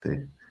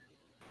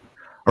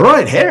All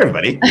right. Hey,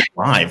 everybody.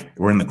 Live.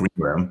 We're in the green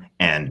room,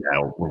 and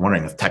we're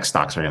wondering if tech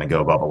stocks are going to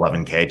go above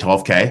 11K,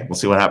 12K. We'll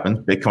see what happens.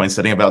 Bitcoin's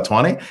sitting about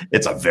 20.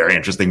 It's a very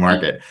interesting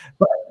market.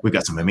 But we've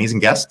got some amazing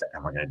guests,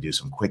 and we're going to do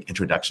some quick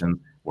introductions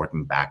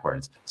working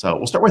backwards. So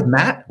we'll start with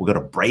Matt. We'll go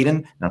to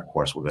Braden. And, of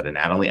course, we'll go to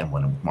Natalie and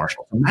one with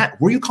Marshall. So, Matt,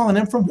 where are you calling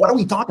in from? What are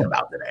we talking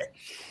about today?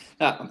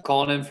 I'm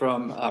calling in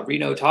from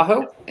Reno,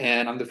 Tahoe,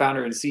 and I'm the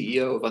founder and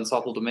CEO of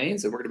Unstoppable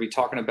Domains, and we're going to be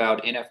talking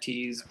about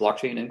NFTs,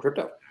 blockchain, and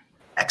crypto.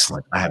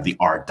 Excellent. I have the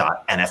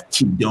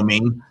r.nft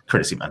domain,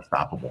 courtesy of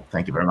Unstoppable.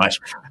 Thank you very much.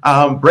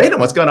 Braden,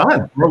 what's going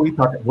on? Where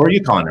are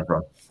you calling in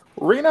from?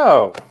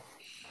 Reno,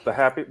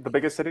 the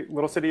biggest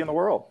little city in the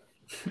world.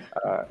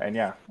 And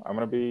yeah, I'm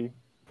going to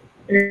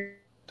be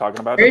talking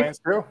about domains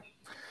too.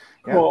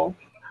 Yeah. Cool.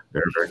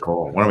 Very, very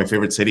cool. One of my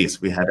favorite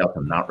cities. We head up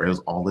in Mount Rose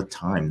all the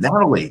time.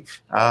 Natalie,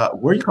 where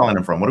are you calling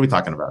in from? What are we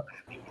talking about?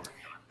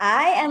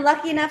 I am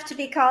lucky enough to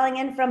be calling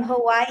in from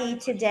Hawaii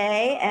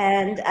today,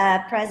 and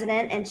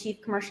President and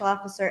Chief Commercial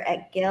Officer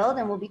at Guild,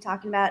 and we'll be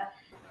talking about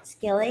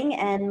skilling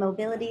and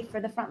mobility for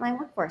the frontline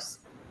workforce.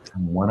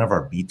 One of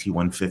our BT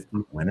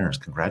 150 winners.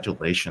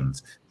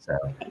 Congratulations.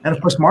 And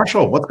of course,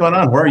 Marshall, what's going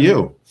on? Where are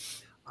you?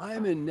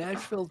 I'm in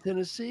Nashville,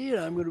 Tennessee, and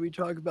I'm going to be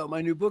talking about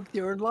my new book,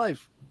 The Earned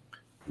Life.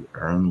 The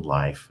Earned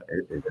Life.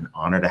 It is an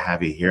honor to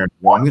have you here.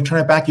 Well, I'm going to turn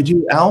it back to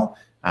you, Al.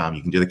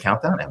 You can do the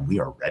countdown, and we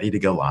are ready to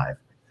go live.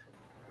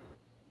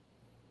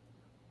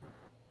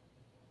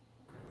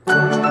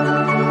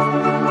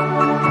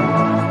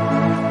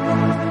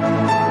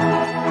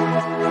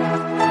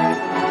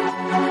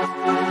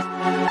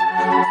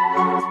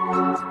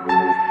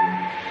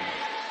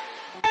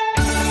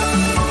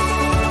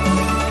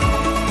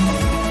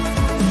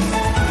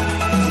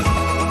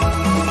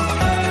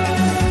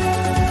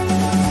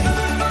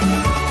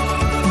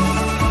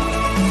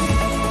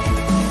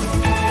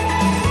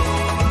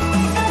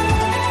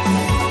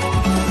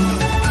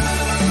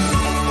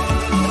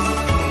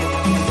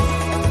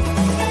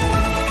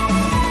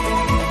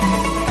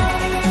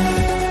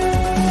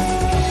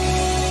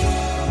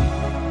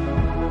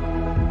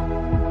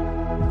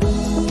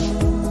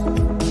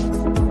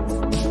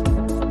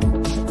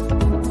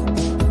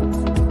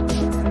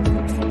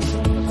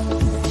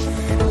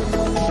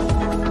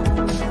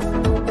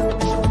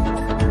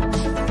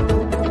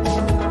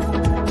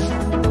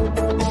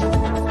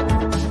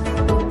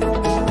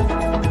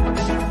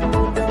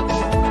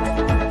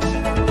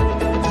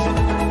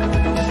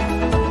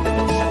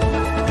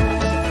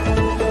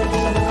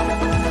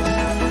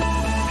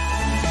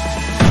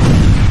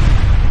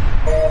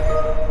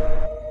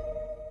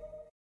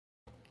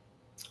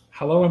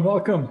 Hello and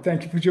welcome.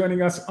 Thank you for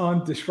joining us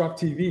on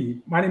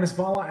DisrupTV. My name is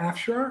Vala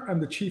Afshar. I'm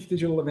the Chief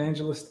Digital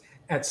Evangelist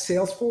at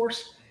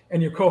Salesforce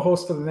and your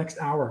co-host for the next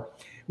hour.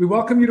 We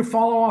welcome you to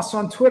follow us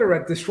on Twitter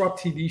at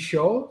DisrupTV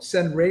Show.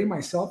 Send Ray,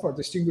 myself, our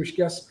distinguished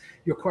guests,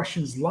 your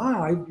questions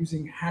live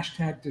using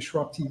hashtag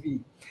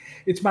DisrupTV.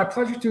 It's my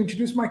pleasure to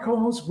introduce my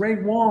co-host,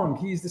 Ray Wang.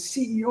 He is the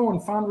CEO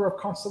and founder of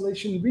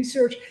Constellation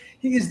Research.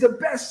 He is the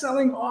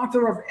best-selling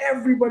author of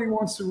Everybody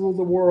Wants to Rule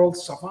the World,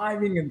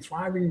 Surviving and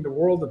Thriving in the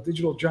World of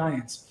Digital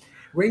Giants.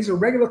 Ray's a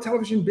regular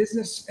television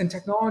business and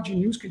technology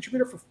news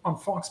contributor on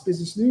Fox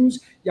Business News,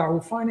 Yahoo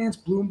Finance,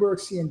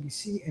 Bloomberg,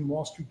 CNBC, and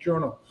Wall Street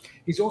Journal.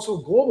 He's also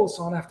a global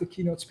sought-after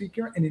keynote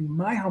speaker, and in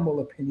my humble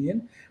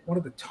opinion, one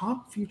of the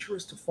top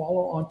futurists to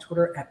follow on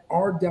Twitter at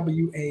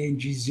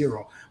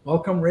RWANG0.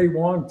 Welcome, Ray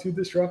Wang, to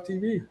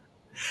DisrupTV.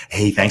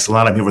 Hey, thanks a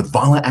lot. I'm here with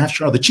Vala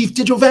Afshar, the Chief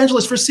Digital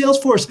Evangelist for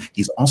Salesforce.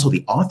 He's also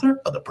the author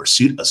of The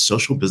Pursuit of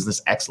Social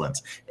Business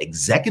Excellence.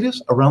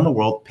 Executives around the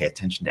world pay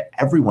attention to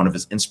every one of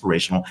his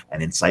inspirational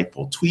and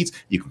insightful tweets.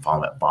 You can follow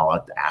him at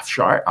Vala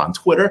Afshar on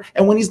Twitter.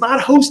 And when he's not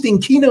hosting,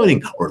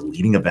 keynoting, or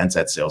leading events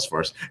at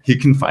Salesforce, you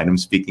can find him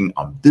speaking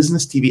on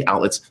business TV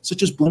outlets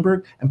such as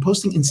Bloomberg and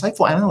posting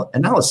insightful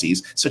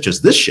analyses such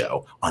as this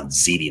show on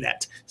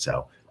ZDNet.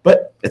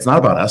 But it's not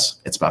about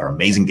us. It's about our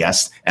amazing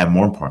guests. And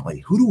more importantly,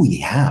 who do we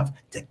have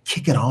to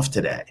kick it off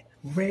today?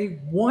 Ray,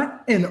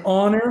 what an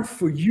honor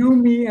for you,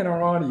 me, and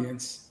our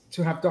audience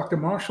to have Dr.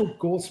 Marshall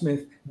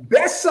Goldsmith,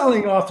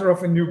 best-selling author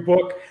of a new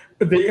book,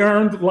 The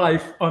Earned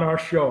Life, on our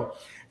show.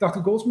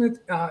 Dr. Goldsmith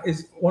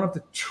is one of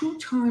the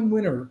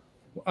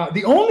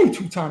the only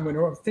two-time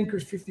winner of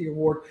Thinkers50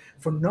 Award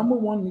for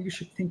 #1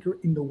 leadership thinker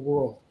in the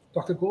world.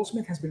 Dr.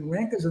 Goldsmith has been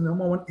ranked as the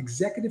 #1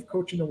 executive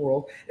coach in the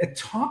world, a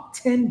top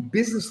 10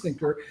 business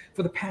thinker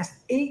for the past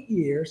 8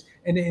 years,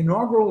 and the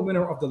inaugural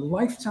winner of the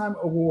Lifetime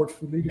Award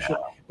for Leadership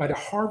by the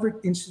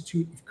Harvard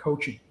Institute of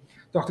Coaching.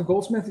 Dr.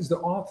 Goldsmith is the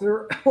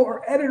author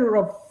or editor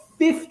of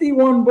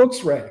 51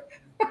 books, Ray.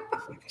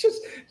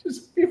 just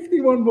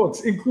 51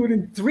 books,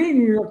 including 3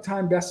 New York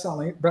Times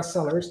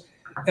bestsellers.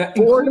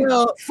 Four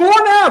now.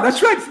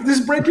 That's right. This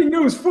is breaking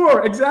news.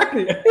 4,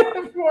 exactly.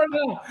 4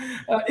 now,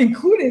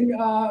 including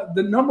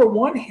the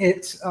 #1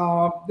 hits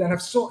that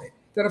have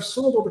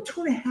sold over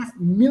 2.5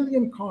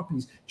 million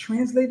copies,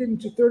 translated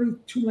into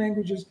 32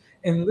 languages,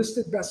 and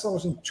listed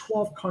bestsellers in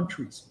 12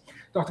 countries.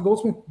 Dr.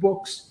 Goldsmith's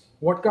books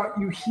What Got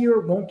You Here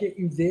Won't Get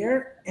You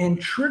There, and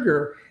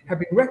Trigger have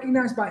been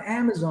recognized by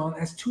Amazon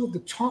as two of the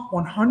top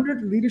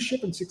 100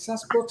 leadership and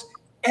success books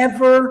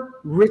ever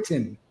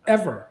written,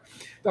 ever.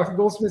 Dr.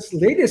 Goldsmith's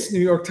latest New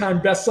York Times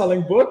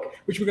bestselling book,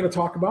 which we're going to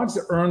talk about, is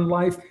The Earned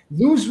Life,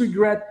 Lose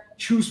Regret,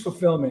 Choose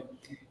Fulfillment.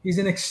 He's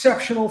an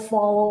exceptional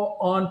follow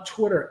on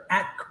Twitter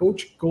at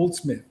Coach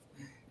Goldsmith.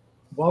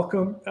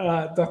 Welcome,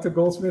 Dr.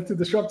 Goldsmith, to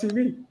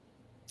DisrupTV.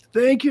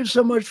 Thank you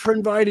so much for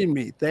inviting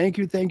me. Thank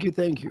you, thank you,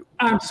 thank you.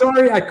 I'm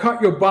sorry I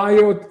cut your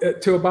bio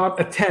to about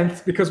a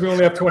 10th because we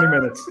only have 20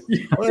 minutes.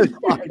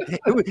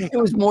 It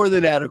was more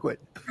than adequate.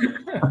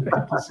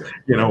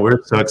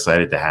 We're so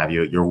excited to have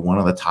you. You're one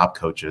of the top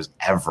coaches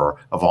ever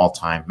of all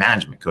time,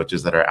 management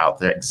coaches that are out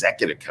there,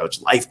 executive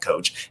coach, life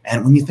coach.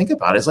 And when you think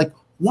about it, it's like,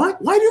 why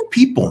do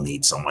people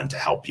need someone to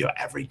help you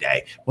every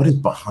day? What is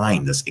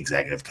behind this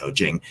executive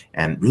coaching?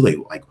 And really,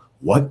 like,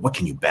 what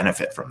can you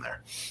benefit from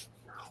there?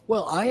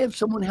 Well, I have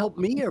someone help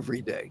me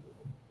every day.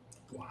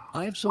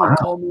 I have someone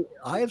call me.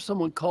 I have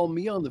someone call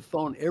me on the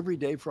phone every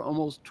day for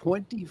almost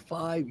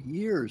 25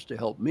 years to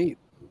help me.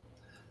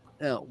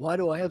 Now, why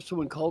do I have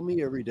someone call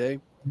me every day?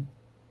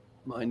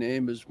 My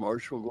name is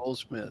Marshall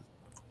Goldsmith.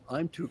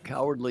 I'm too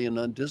cowardly and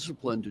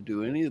undisciplined to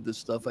do any of the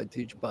stuff I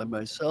teach by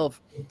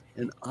myself,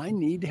 and I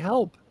need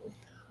help.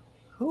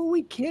 Who are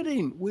we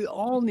kidding? We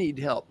all need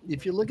help.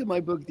 If you look at my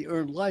book, The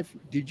Earned Life,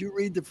 did you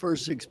read the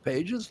first 6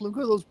 pages? Look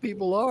who those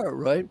people are,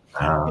 right?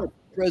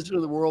 President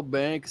of the World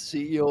Bank,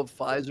 CEO of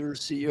Pfizer,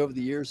 CEO of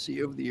the Year,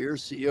 CEO of the Year,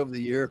 CEO of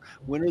the Year,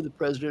 winner of the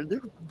president.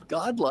 They're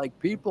godlike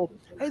people.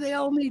 Hey, they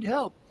all need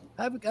help.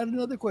 I've got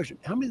another question.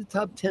 How many of the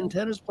top 10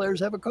 tennis players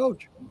have a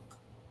coach?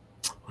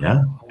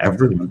 Yeah,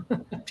 everyone.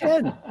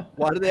 10.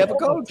 Why do they have a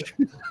coach?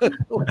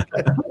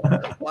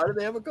 Why do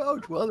they have a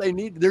coach? Well,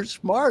 they're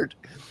smart.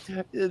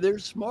 They're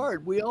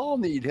smart. We all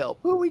need help.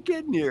 Who are we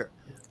kidding here?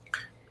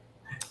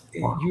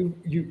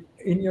 You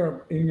in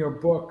your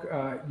book,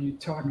 you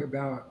talk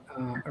about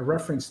a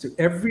reference to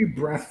every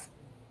breath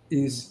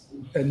is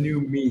a new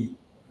me.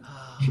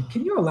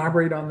 Can you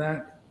elaborate on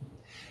that?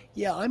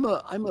 Yeah, I'm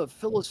a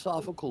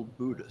philosophical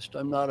Buddhist.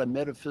 I'm not a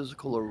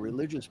metaphysical or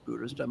religious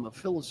Buddhist. I'm a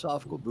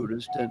philosophical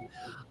Buddhist, and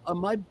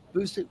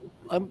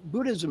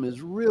Buddhism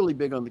is really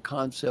big on the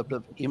concept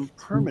of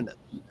impermanence.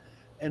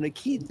 And a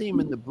key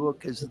theme in the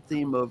book is the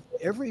theme of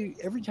every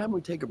time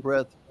we take a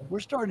breath,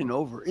 we're starting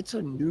over. It's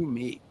a new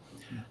me.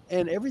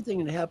 And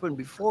everything that happened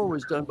before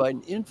was done by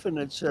an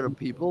infinite set of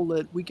people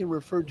that we can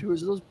refer to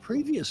as those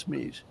previous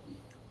me's.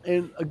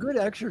 And a good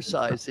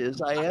exercise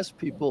is I ask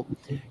people,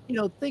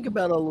 think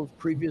about all those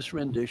previous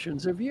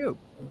renditions of you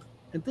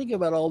and think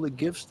about all the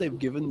gifts they've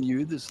given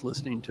you that's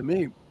listening to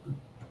me.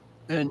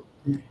 And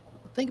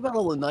think about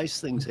all the nice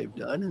things they've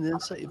done. And then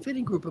say, if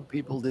any group of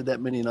people did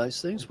that many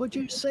nice things,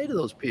 what'd you say to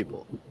those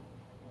people?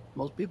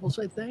 Most people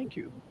say, thank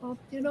you. Well,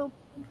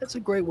 that's a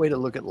great way to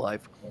look at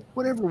life.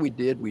 Whatever we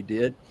did,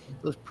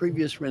 those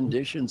previous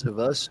renditions of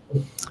us,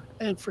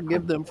 and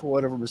forgive them for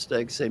whatever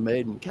mistakes they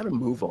made and kind of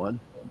move on.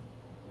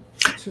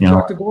 So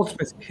Dr.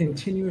 Goldsmith,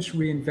 continuous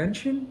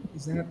reinvention,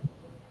 is that?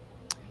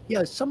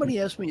 Yeah, somebody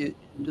asked me,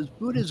 does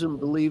Buddhism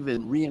believe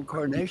in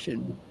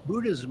reincarnation?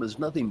 Buddhism is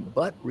nothing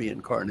but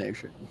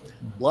reincarnation.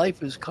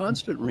 Life is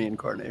constant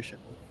reincarnation.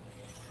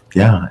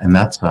 Yeah, and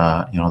that's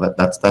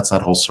that's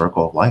that whole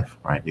circle of life,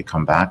 right? You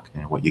come back,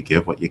 and what you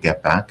give, what you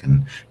get back,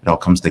 and it all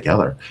comes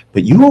together.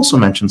 But you also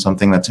mentioned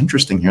something that's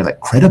interesting here,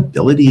 that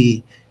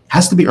credibility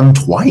has to be earned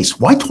twice.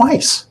 Why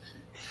twice?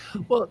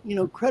 Well,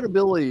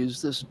 credibility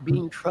is this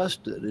being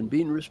trusted and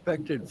being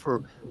respected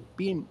for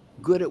being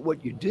good at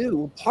what you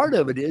do. Part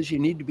of it is you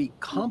need to be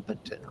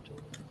competent.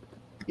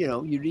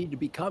 You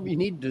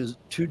need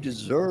to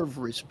deserve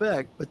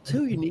respect, but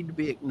 2, you need to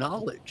be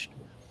acknowledged.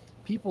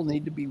 People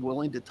need to be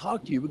willing to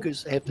talk to you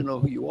because they have to know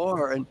who you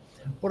are. And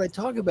when I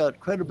talk about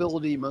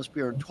credibility must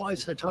be earned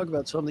twice, I talk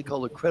about something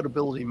called a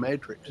credibility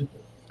matrix.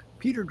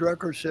 Peter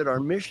Drucker said our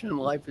mission in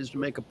life is to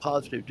make a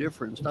positive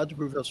difference, not to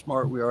prove how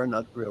smart we are,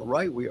 not to prove how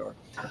right we are.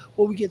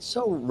 Well, we get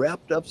so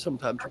wrapped up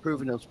sometimes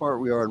proving how smart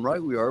we are and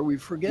right we are, we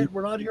forget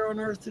we're not here on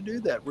earth to do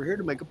that. We're here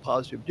to make a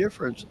positive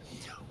difference.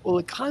 Well,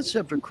 the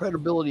concept of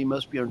credibility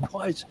must be earned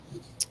twice.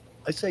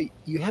 I say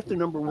you have to,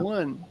 number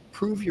 1,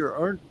 prove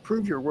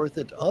you're worth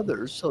it to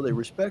others so they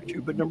respect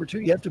you. But number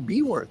 2, you have to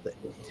be worth it.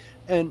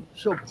 And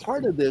so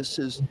part of this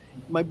is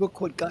my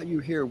book, What Got You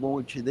Here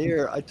Won't Get You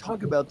There. I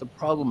talk about the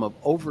problem of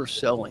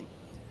overselling.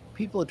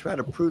 People try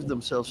to prove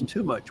themselves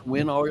too much,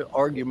 win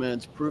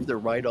arguments, prove they're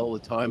right all the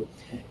time.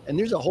 And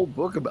there's a whole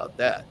book about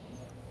that.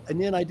 And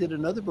then I did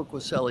another book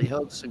with Sally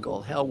Hudson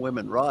called How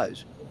Women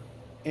Rise.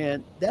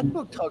 And that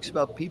book talks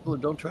about people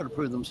who don't try to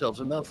prove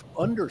themselves enough,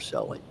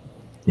 underselling.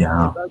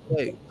 Yeah. And by the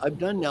way, I've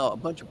done now a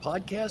bunch of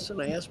podcasts,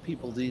 and I ask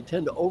people, do you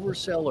tend to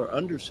oversell or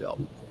undersell?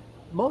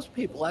 Most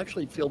people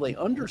actually feel they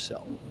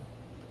undersell.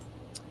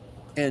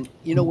 And,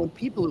 when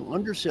people who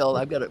undersell,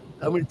 I'm going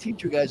to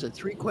teach you guys a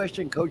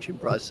 3-question coaching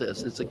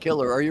process. It's a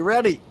killer. Are you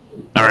ready?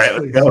 All right,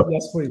 let's go.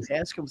 Yes, please.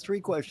 Ask them 3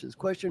 questions.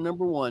 Question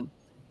number 1,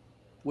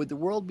 would the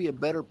world be a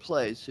better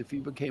place if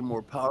you became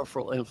more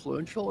powerful,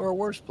 influential, or a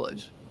worse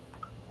place?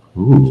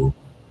 Ooh.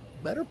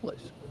 better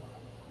place?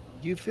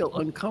 Do you feel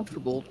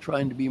uncomfortable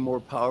trying to be more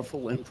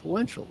powerful and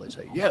influential? They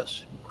say,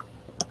 yes.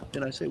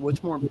 Then I say,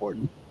 what's more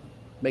important?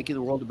 Making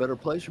the world a better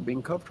place or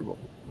being comfortable?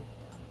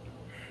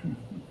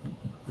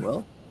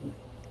 Well,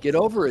 get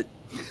over it.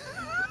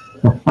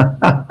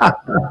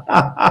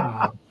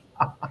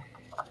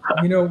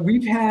 You know,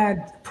 we've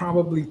had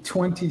probably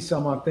 20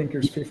 some odd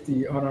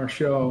Thinkers50 on our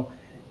show,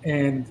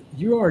 and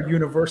you are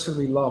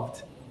universally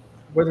loved.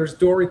 Whether it's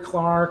Dory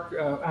Clark,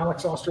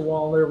 Alex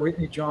Osterwalder,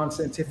 Whitney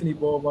Johnson, Tiffany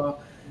Bova,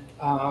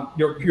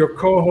 your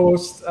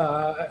co-host,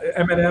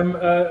 M&M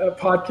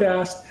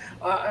podcast.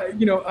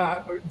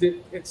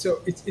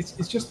 So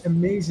it's just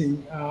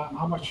amazing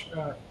how much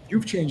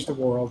you've changed the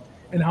world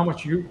and how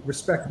much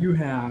respect you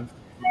have,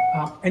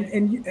 and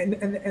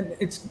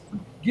it's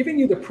giving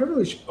you the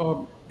privilege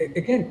of,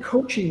 again,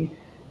 coaching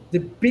the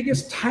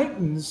biggest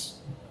titans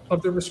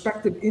of the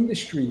respective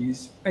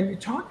industries. And you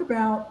talk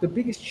about the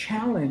biggest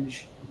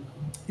challenge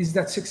is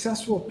that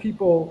successful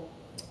people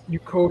you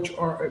coach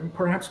are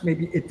perhaps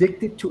maybe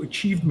addicted to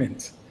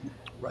achievement.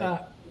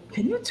 Right.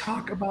 Can you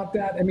talk about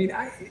that? I mean,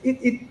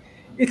 it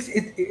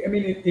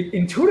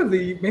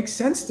intuitively makes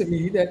sense to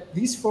me that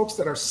these folks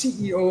that are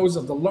CEOs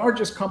of the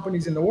largest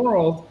companies in the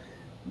world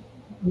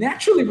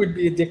naturally would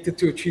be addicted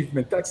to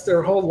achievement. That's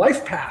their whole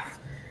life path.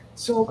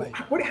 So Right.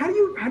 how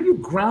do you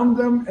ground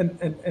them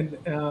and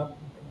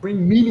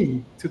bring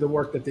meaning to the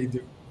work that they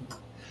do?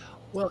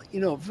 Well,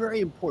 very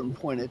important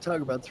point. I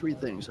talk about three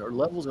things: our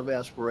levels of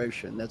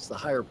aspiration, that's the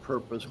higher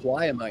purpose.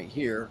 Why am I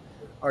here?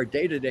 Our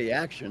day-to-day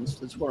actions,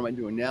 that's what am I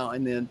doing now?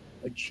 And then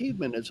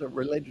achievement is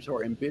related to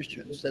our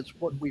ambitions. That's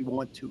what we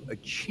want to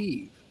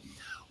achieve.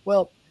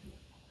 Well,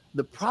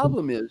 the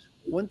problem is,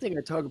 one thing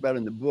I talk about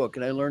in the book,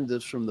 and I learned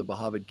this from the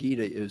Bhagavad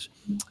Gita, is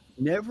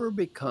never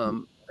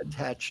become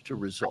attached to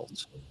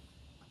results.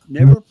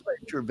 Never place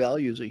your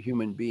value as a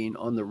human being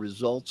on the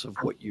results of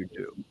what you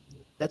do.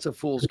 That's a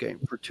fool's game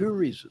for two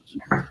reasons.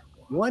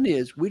 One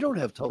is we don't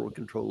have total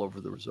control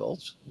over the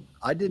results.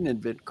 I didn't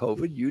invent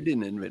COVID. You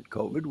didn't invent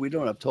COVID. We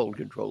don't have total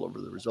control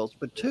over the results.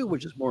 But two,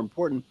 which is more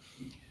important,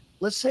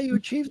 let's say you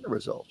achieve the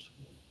results.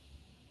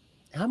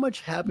 How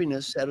much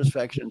happiness,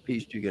 satisfaction, and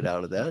peace do you get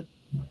out of that?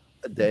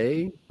 A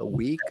day, a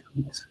week?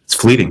 It's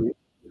fleeting.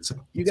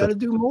 You got to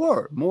do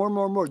more.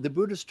 The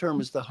Buddhist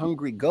term is the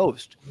hungry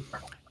ghost.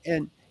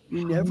 And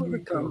you never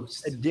become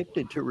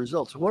addicted to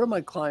results. One of my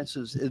clients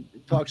it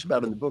talks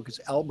about in the book is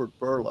Albert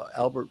Bourla.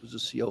 Albert was the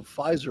CEO of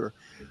Pfizer.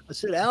 I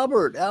said,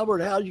 Albert,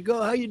 how'd you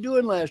go? How you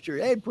doing last year?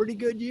 Hey, pretty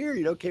good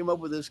year. Came up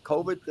with this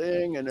COVID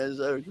thing and as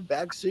a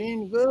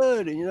vaccine,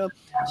 good. And,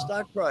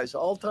 stock price,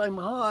 all-time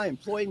high,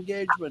 employee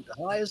engagement,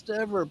 highest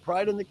ever,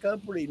 pride in the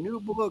company, new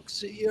book,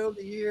 CEO of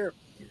the year.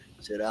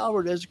 I said,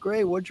 Albert, that's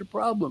great. What's your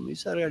problem? He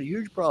said, I got a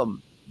huge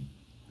problem.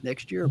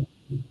 Next year.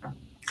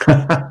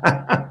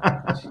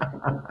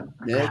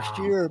 Next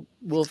year.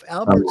 Well, if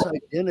Albert's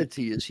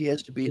identity is he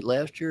has to beat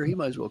last year, he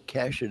might as well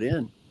cash it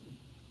in.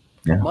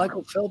 Yeah.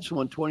 Michael Phelps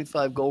won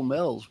 25 gold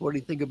medals. What do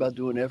you think about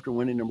doing after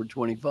winning number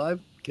 25?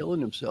 Killing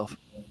himself.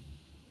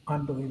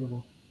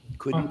 Unbelievable.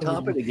 Couldn't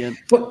top it again.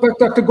 But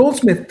Dr.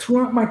 Goldsmith,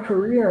 throughout my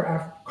career,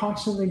 I've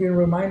constantly been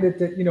reminded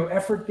that,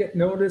 effort get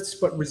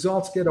noticed, but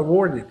results get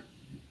awarded.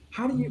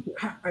 How do you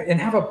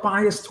have a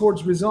bias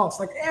towards results?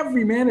 Like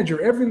every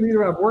manager, every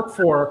leader I've worked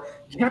for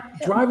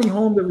kept driving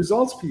home the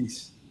results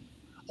piece.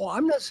 Well,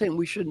 I'm not saying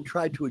we shouldn't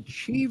try to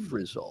achieve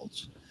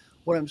results.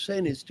 What I'm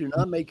saying is do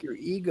not make your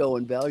ego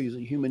and values as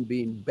a human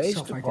being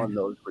based upon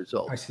those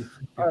results. I see.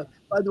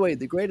 By the way,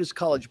 the greatest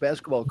college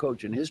basketball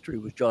coach in history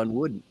was John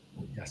Wooden.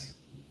 Yes.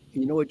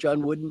 You know what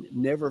John Wooden?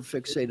 Never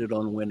fixated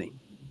on winning.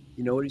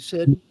 You know what he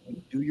said?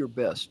 Do your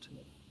best.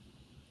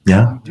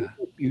 Yeah.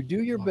 You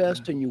do your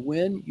best and you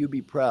win, you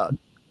be proud.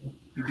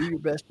 You do your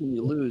best and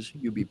you lose,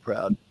 you be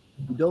proud.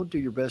 You don't do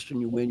your best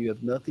and you win, you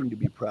have nothing to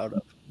be proud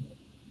of.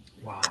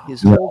 Wow.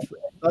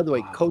 By the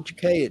way, Coach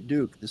K at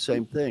Duke, the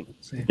same thing.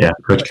 Yeah,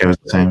 Coach K was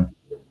the same.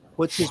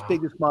 What's his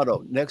biggest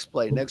motto? Next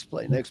play, next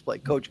play, next play.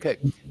 Coach K.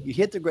 You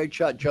hit the great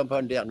shot, jump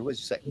on down. What does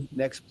he say?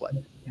 Next play.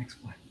 Next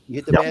play. You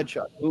hit the bad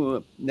shot.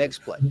 Ooh, next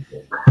play.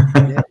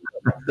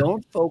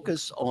 Don't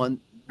focus on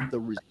the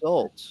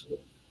results.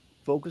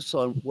 Focus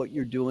on what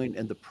you're doing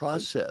and the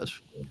process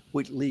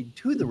which lead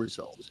to the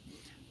results.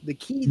 The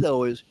key,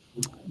 though, is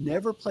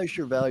never place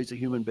your value as a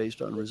human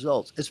based on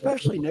results,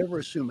 especially never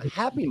assume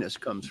happiness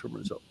comes from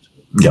results.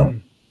 Yeah.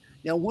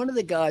 Now, one of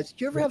the guys,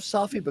 did you ever have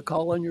Safi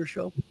Bakal on your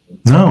show?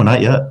 No,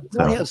 not yet.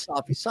 No, we have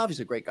Safi.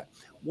 Safi's a great guy.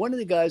 One of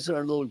the guys in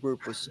our little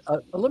group was,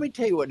 let me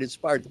tell you what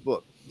inspired the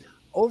book.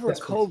 Over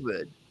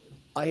COVID,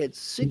 I had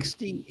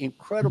 60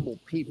 incredible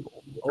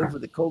people over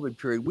the COVID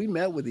period. We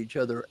met with each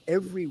other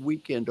every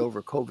weekend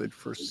over COVID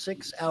for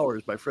 6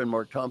 hours. My friend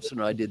Mark Thompson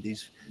and I did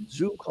these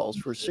Zoom calls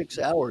for 6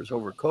 hours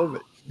over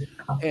COVID.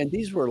 And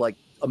these were like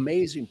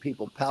amazing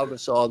people. Pau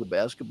Gasol, the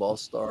basketball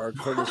star,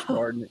 Curtis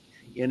Martin,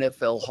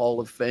 NFL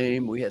Hall of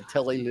Fame. We had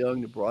Telly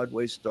Leung, the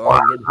Broadway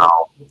star.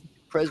 Wow.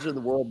 president of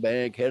the World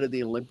Bank, head of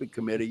the Olympic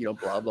Committee,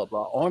 blah, blah,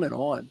 blah, on and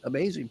on.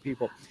 Amazing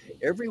people.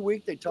 Every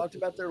week they talked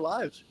about their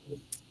lives.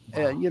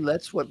 And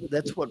that's what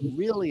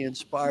really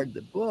inspired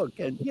the book.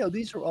 And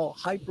these are all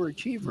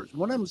hyperachievers.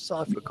 One of them is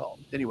Safi Call.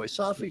 Anyway,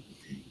 Safi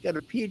got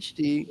a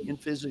PhD in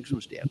physics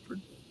from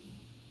Stanford.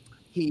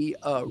 He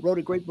wrote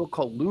a great book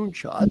called Loon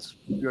Shots,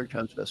 New York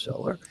Times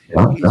bestseller.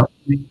 He's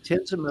made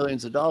tens of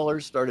millions of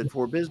dollars, started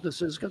 4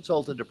 businesses,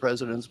 consulted to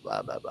presidents,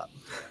 blah, blah, blah.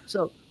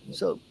 So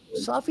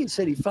Safi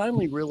said he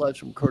finally realized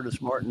from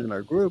Curtis Martin in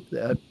our group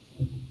that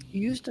he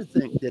used to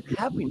think that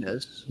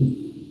happiness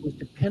was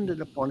dependent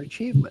upon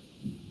achievement.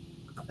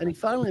 And he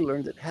finally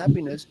learned that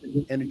happiness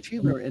and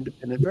achievement are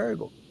independent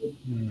variables.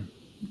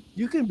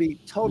 You can be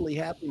totally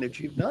happy and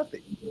achieve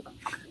nothing.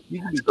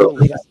 You can be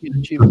totally happy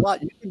and achieve a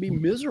lot. You can be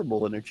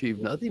miserable and achieve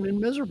nothing, and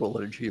miserable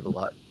and achieve a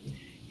lot.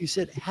 He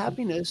said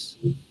happiness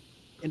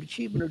and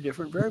achievement are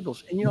different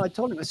variables. And I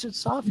told him, I said,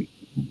 Safi,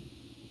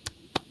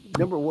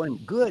 number one,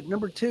 good.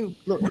 Number two,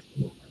 look,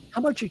 how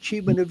much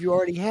achievement have you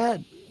already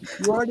had?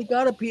 You already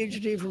got a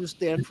PhD from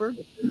Stanford.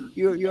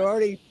 You're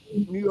already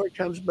New York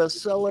Times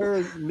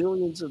bestseller,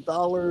 millions of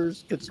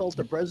dollars, consult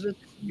the president.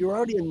 You're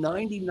already a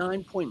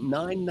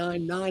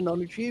 99.999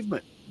 on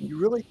achievement. You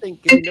really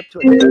think getting up to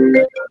a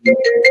 99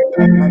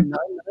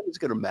 is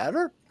going to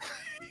matter?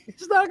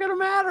 It's not going to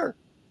matter.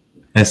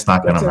 It's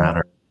not going to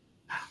matter.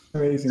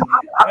 Amazing.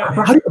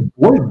 How do you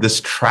avoid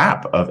this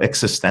trap of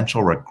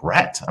existential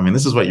regret? I mean,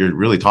 this is what you're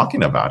really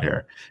talking about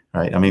here,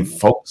 right? I mean,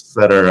 folks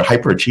that are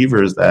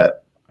hyperachievers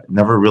that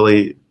never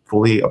really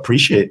fully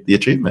appreciate the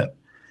achievement.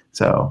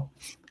 So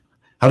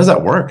how does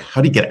that work?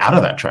 How do you get out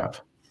of that trap?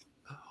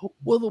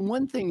 Well, the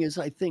one thing is,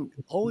 I think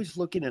always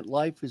looking at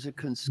life as a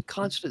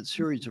constant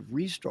series of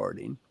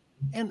restarting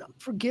and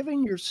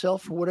forgiving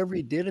yourself for whatever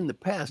you did in the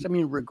past. I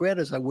mean, regret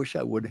is I wish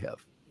I would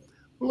have.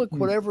 Well, look,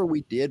 whatever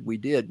we did, we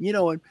did. Hey,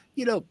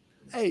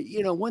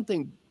 one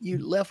thing you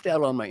left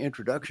out on my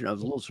introduction, I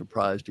was a little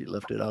surprised you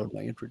left it out of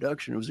my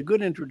introduction. It was a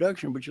good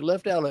introduction, but you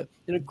left out an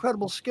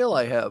incredible skill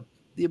I have,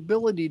 the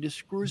ability to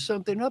screw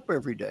something up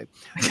every day.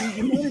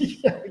 You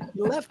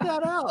left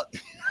that out.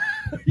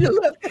 You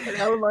left that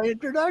out of my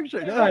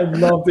introduction. I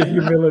love the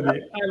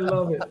humility. I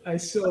love it. I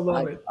so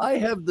love it. I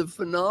have the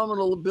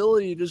phenomenal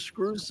ability to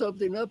screw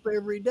something up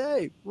every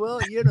day. Well,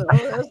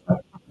 that's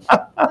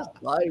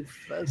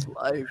life. That's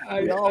life.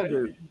 We all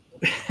do.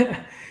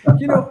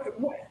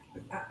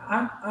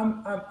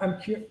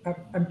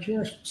 I'm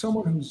curious.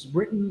 Someone who's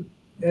written,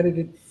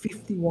 edited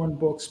 51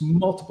 books,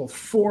 multiple,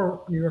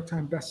 4 New York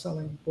Times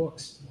best-selling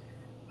books.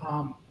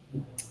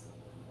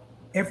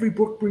 Every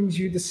book brings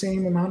you the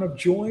same amount of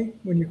joy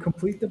when you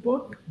complete the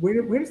book.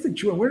 Where does the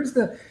joy? Where does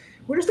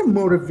the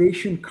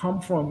motivation come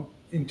from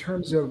in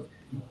terms of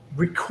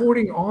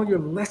recording all your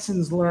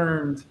lessons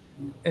learned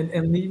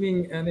and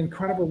leaving an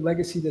incredible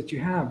legacy that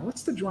you have?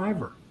 What's the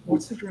driver?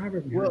 What's the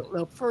driver behind it?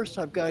 Well, first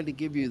I've got to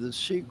give you the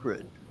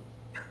secret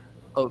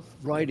of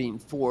writing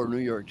 4 New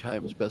York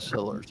Times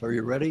bestsellers. Are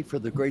you ready for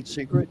the great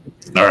secret?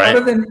 All right.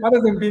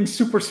 Other than being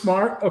super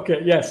smart.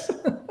 Okay. Yes.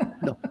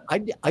 No,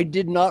 I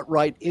did not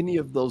write any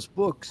of those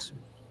books.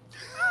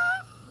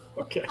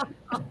 Okay.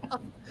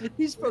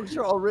 These books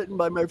are all written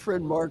by my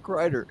friend Mark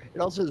Ryder. It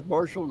all says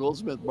Marshall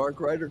Goldsmith,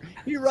 Mark Ryder.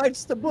 He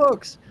writes the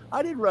books.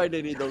 I didn't write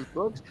any of those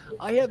books.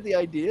 I have the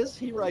ideas.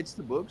 He writes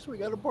the books. We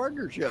got a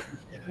partnership.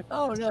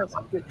 Oh, no.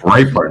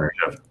 Great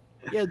partnership.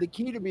 Yeah, the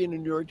key to being a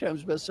New York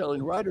Times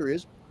bestselling writer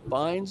is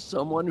find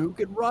someone who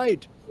can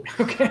write.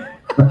 Okay.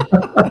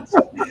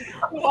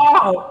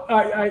 Wow.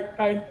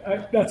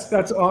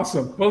 That's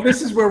awesome. Well,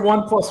 this is where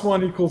 1 +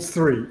 1 =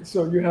 3.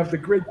 So you have the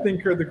great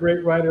thinker, the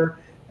great writer,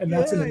 and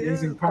that's an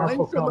amazing,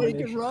 powerful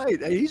combination. Can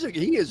write.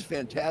 He is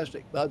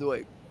fantastic. By the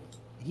way,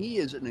 he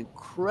is an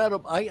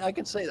incredible. I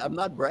can say I'm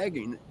not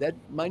bragging. That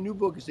my new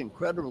book is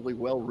incredibly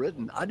well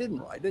written. I didn't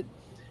write it.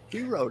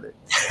 He wrote it.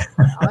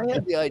 I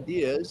had the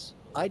ideas.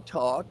 I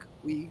talk.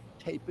 We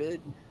tape it.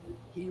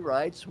 He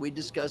writes. We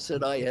discuss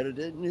it. I edit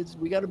it, and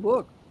we got a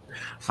book.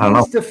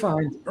 Please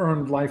define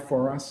earned life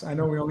for us. I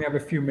know we only have a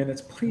few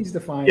minutes. Please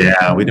define.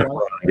 Yeah, we don't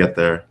want to get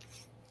there.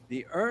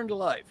 The earned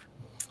life.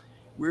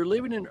 We're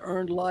living an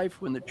earned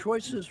life when the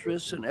choices,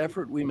 risks, and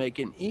effort we make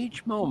in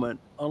each moment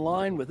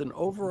align with an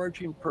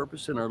overarching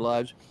purpose in our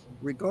lives,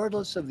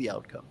 regardless of the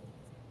outcome.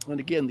 And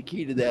again, the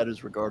key to that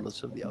is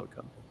regardless of the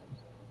outcome.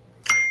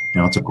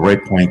 It's a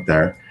great point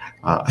there.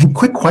 A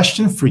quick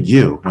question for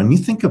you. When you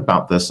think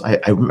about this, I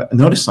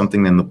noticed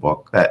something in the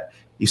book that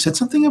you said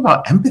something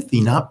about empathy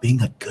not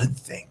being a good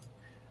thing,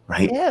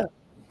 right? Yeah.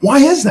 Why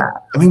is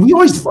that? I mean, we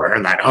always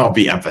learn that,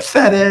 be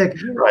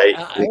empathetic, right?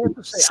 I have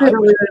to say,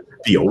 considerate,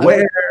 be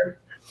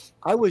aware.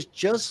 I was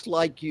just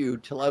like you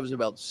till I was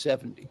about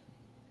 70.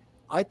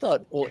 I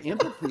thought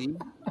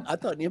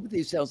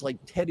empathy sounds like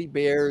teddy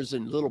bears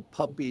and little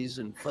puppies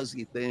and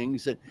fuzzy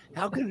things. And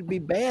how could it be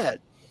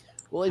bad?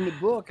 Well, in the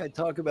book, I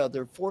talk about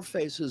there are 4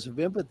 phases of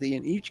empathy,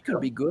 and each can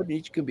be good and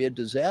each can be a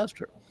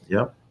disaster.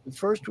 Yep. The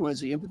first one is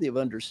the empathy of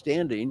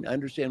understanding. I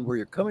understand where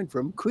you're coming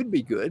from. Could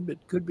be good,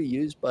 but could be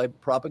used by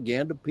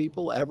propaganda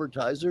people,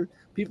 advertisers.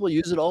 People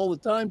use it all the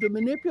time to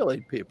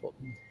manipulate people.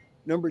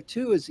 Number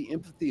two is the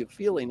empathy of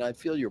feeling. I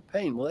feel your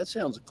pain. Well, that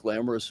sounds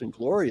glamorous and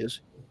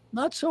glorious.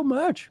 Not so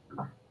much.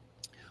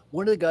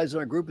 One of the guys in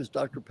our group is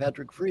Dr.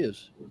 Patrick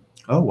Frias.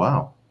 Oh,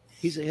 wow.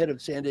 He's the head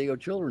of San Diego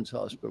Children's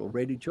Hospital,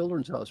 Rady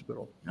Children's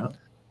Hospital. Yeah.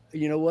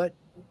 You know what?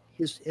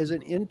 As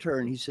an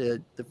intern, he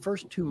said the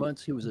first 2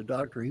 months he was a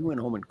doctor, he went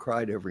home and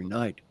cried every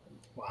night.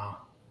 Wow.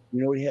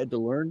 You know what he had to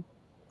learn?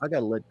 I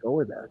got to let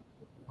go of that.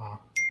 Wow.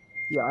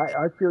 Yeah,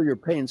 I feel your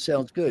pain.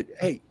 Sounds good.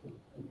 Hey,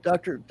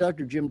 Dr.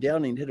 Jim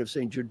Downing, head of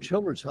St. Jude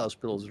Children's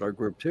Hospital, is in our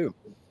group too.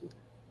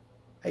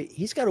 Hey,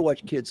 he's got to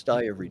watch kids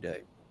die every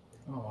day.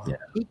 Oh, wow. Yeah.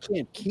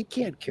 He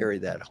can't carry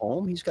that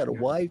home. He's got a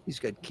wife. He's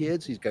got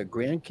kids. He's got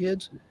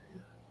grandkids.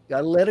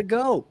 Got to let it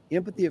go.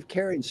 Empathy of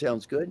caring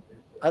sounds good.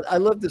 I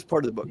love this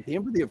part of the book, the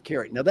empathy of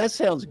caring. Now that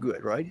sounds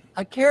good, right?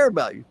 I care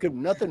about you.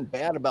 Nothing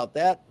bad about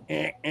that.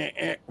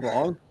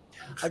 Wrong.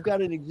 I've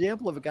got an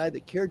example of a guy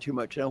that cared too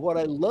much. Now, what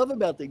I love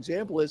about the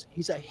example is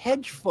he's a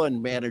hedge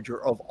fund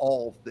manager of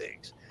all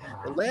things.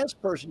 The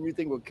last person you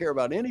think will care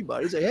about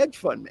anybody is a hedge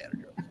fund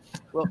manager.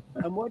 Well,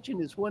 I'm watching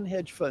this one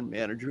hedge fund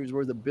manager who's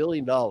worth $1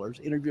 billion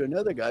interview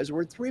another guy who's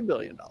worth $3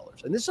 billion.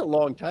 And this is a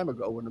long time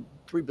ago when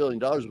 $3 billion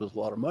was a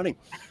lot of money.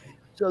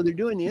 So they're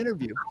doing the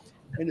interview.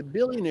 And the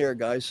billionaire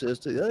guy says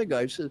to the other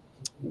guy,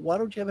 why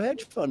don't you have a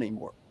hedge fund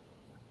anymore?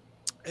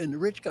 And the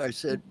rich guy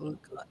said,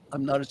 look,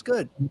 I'm not as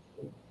good.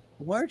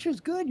 Why aren't you as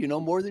good? You know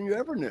more than you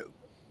ever knew.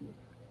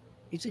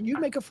 He said,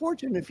 you'd make a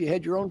fortune if you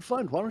had your own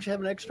fund. Why don't you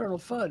have an external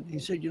fund? He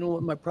said, you know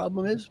what my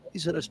problem is? He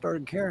said, I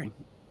started caring.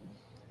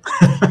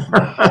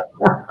 I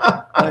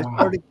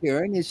started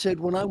caring. He said,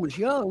 when I was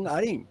young,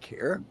 I didn't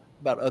care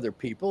about other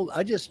people.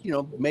 I just,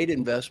 made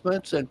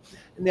investments. And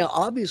now,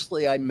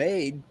 obviously, I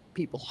made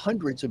people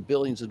hundreds of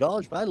billions of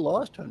dollars, but I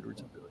lost hundreds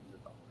of billions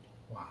of dollars.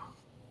 Wow.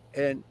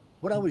 And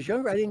when I was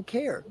younger, I didn't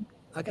care.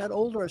 I got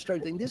older, I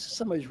started thinking, this is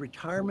somebody's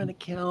retirement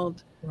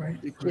account,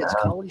 Right. the kid's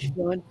college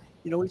fund.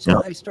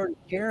 I started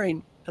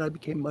caring, and I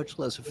became much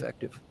less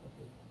effective.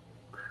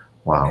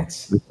 Wow.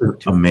 This is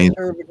amazing.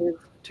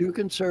 Too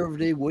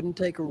conservative, wouldn't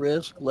take a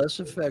risk,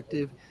 less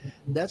effective.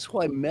 That's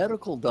why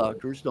medical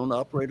doctors don't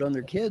operate on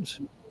their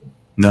kids.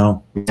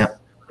 No. Yeah.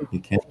 You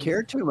can't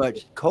care too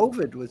much.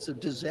 COVID was a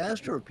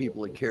disaster of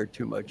people that cared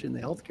too much in the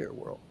healthcare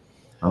world.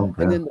 Oh,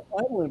 and then the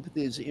final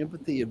empathy is the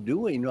empathy of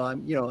doing.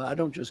 I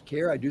don't just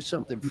care, I do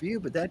something for you,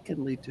 but that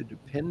can lead to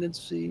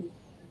dependency.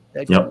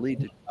 That can lead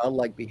to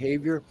childlike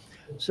behavior.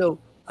 So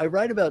I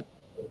write about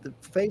the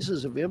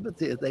phases of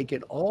empathy. They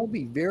can all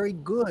be very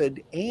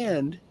good,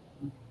 and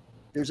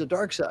there's a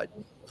dark side.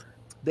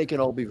 They can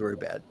all be very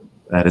bad.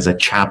 That is a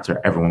chapter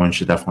everyone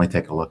should definitely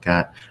take a look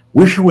at.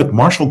 We're here with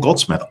Marshall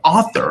Goldsmith,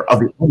 author of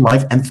the Earned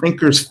Life and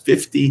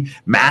Thinkers50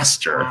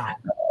 master. Wow.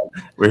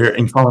 We're here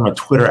and follow him on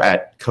Twitter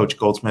at Coach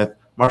Goldsmith.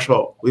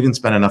 Marshall, we didn't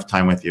spend enough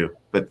time with you,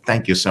 but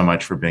thank you so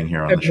much for being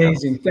here on the show.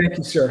 Amazing. Thank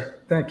you, sir.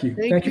 Thank you.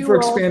 Thank you for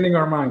expanding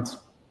our minds.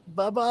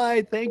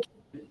 Bye-bye. Thank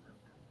you.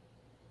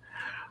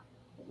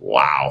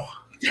 Wow.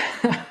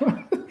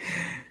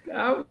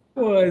 That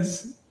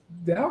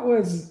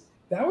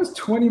was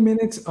 20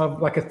 minutes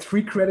of like a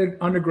 3-credit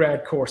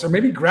undergrad course, or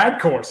maybe grad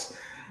course,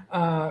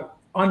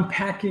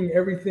 unpacking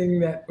everything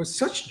that was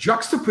such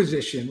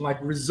juxtaposition, like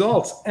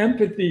results,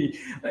 empathy,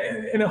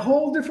 and a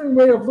whole different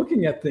way of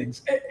looking at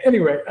things.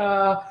 Anyway,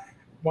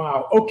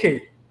 wow.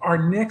 Okay, our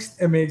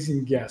next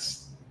amazing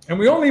guest, and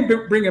we only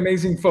bring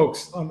amazing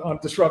folks on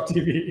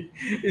DisrupTV,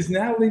 is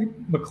Natalie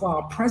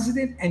McCullough,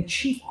 President and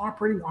Chief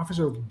Operating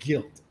Officer of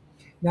Guild.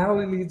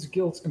 Natalie leads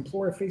Guild's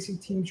employer-facing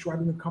teams,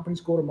 driving the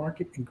company's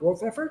go-to-market and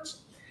growth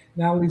efforts.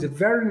 Natalie's a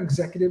veteran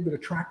executive with a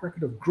track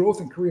record of growth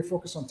and career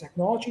focus on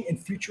technology and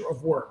future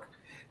of work.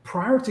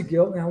 Prior to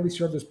Guild, Natalie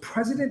served as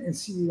president and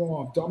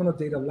CEO of Domino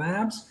Data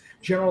Labs,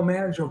 general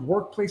manager of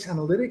workplace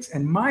analytics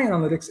and my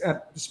analytics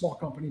at the small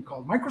company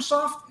called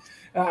Microsoft,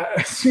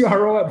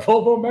 CRO at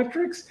Volvo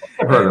Metrics,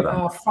 and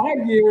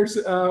 5 years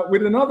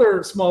with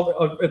another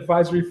small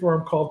advisory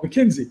firm called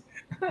McKinsey.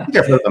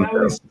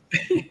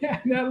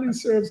 Natalie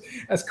serves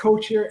as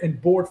co-chair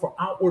and board for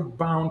Outward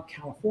Bound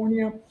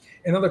California.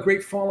 Another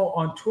great follow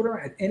on Twitter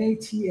at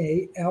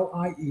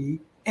NATALIEMCCULL.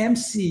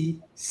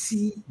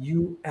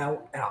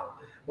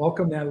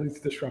 Welcome, Natalie, to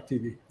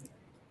DisrupTV.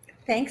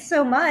 Thanks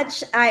so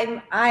much.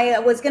 I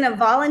was going to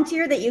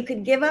volunteer that you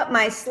could give up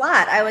my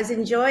slot. I was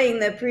enjoying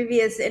the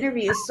previous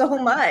interview so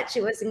much.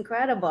 It was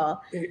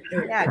incredible.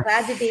 Yeah,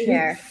 glad to be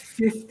here.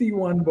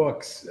 51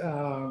 books.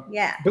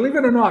 Yeah. Believe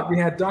it or not, we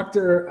had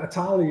Dr.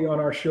 Atali on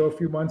our show a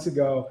few months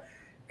ago,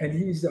 and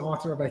he's the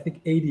author of, I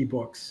think, 80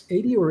 books,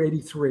 80 or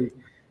 83.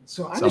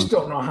 So I just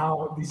don't know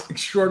how these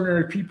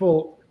extraordinary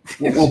people.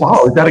 Well,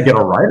 wow, we've got to get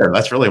a writer.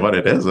 That's really what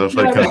it is. We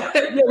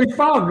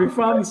found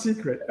the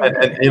secret.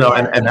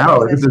 And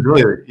now this is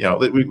really,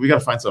 we got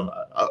to find some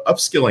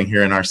upskilling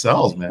here in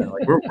ourselves, man.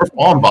 Like we're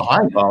falling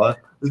behind, Vala.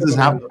 This is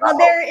happening. Well,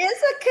 there is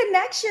a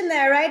connection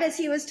there, right? As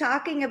he was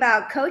talking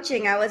about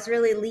coaching, I was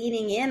really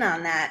leaning in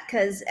on that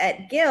because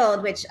at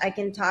Guild, which I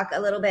can talk a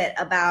little bit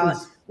about,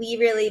 we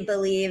really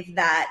believe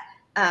that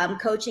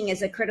coaching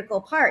is a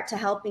critical part to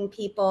helping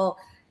people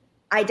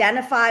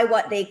identify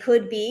what they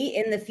could be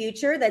in the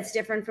future that's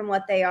different from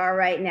what they are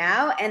right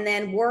now, and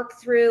then work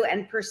through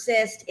and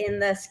persist in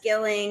the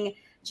skilling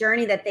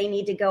journey that they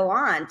need to go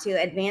on to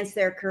advance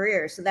their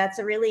career. So that's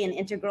really an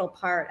integral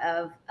part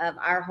of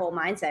our whole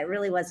mindset. It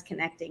really was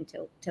connecting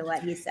to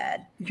what he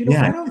said. You know,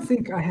 I don't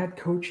think I had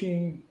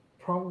coaching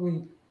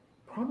probably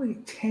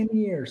 10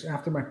 years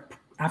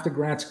after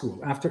grad school,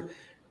 after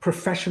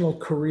professional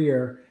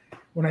career.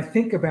 When I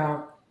think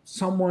about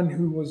someone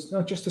who was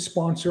not just a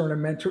sponsor and a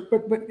mentor,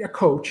 but a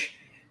coach,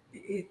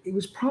 it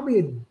was probably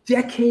a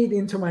decade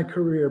into my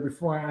career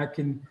before I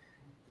can,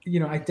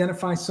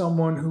 identify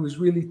someone who was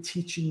really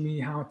teaching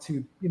me how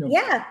to,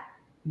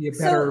 be a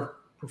better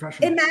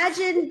professional.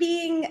 Imagine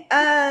being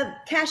a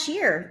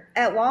cashier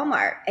at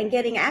Walmart and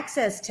getting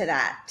access to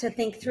that, to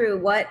think through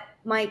what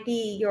might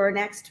be your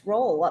next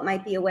role, what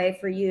might be a way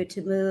for you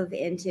to move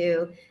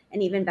into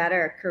an even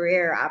better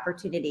career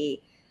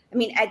opportunity. I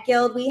mean, at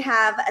Guild, we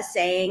have a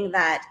saying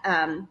that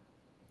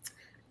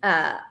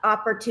that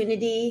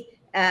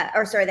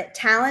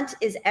talent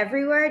is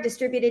everywhere,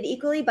 distributed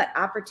equally, but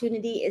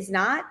opportunity is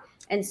not.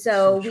 And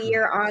so we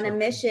are on a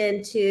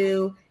mission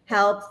to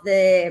help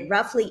the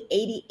roughly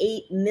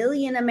 88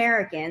 million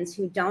Americans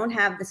who don't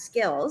have the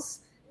skills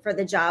for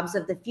the jobs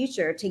of the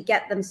future to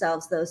get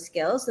themselves those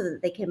skills so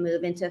that they can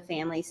move into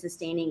family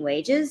sustaining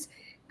wages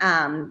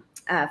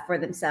for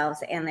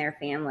themselves and their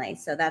family.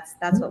 So that's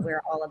what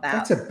we're all about.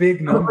 That's a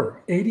big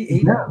number,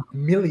 88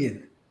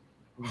 million.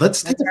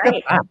 Let's take a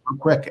step back real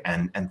quick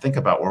and think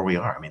about where we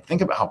are. I mean, think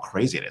about how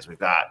crazy it is. We've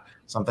got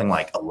something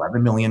like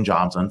 11 million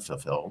jobs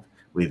unfulfilled.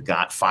 We've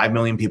got 5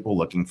 million people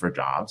looking for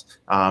jobs.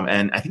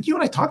 And I think you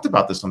and I talked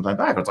about this sometime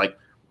back. It's like,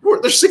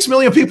 there's 6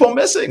 million people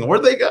missing.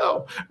 Where'd they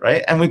go?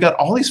 Right. And we've got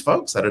all these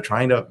folks that are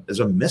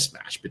there's a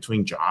mismatch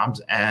between jobs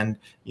and,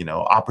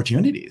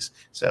 opportunities.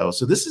 So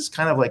this is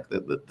kind of like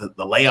the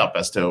layup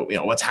as to,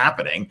 what's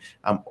happening.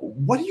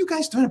 What are you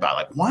guys doing about it?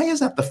 Like, why is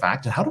that the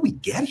fact? And how do we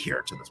get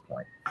here to this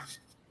point?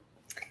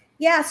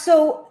 Yeah,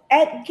 so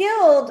at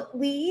Guild,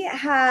 we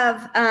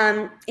have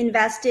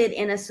invested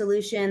in a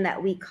solution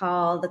that we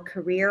call the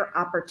Career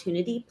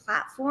Opportunity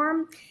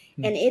Platform.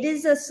 And it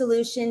is a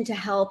solution to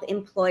help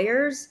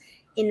employers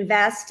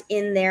invest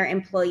in their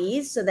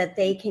employees so that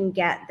they can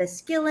get the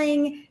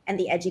skilling and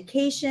the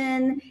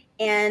education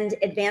and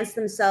advance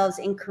themselves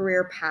in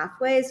career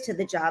pathways to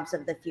the jobs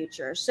of the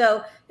future.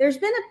 So there's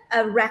been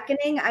a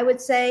reckoning, I would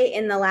say,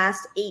 in the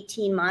last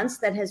 18 months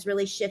that has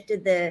really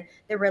shifted the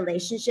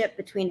relationship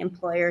between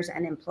employers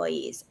and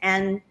employees.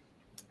 And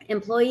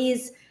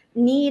employees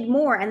need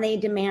more and they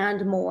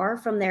demand more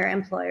from their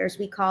employers.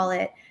 We call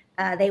it,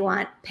 they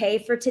want pay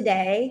for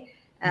today,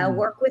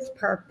 work with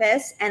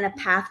purpose, and a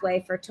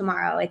pathway for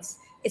tomorrow.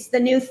 It's the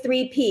new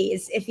 3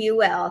 Ps, if you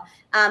will.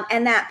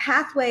 And that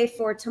pathway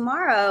for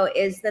tomorrow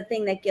is the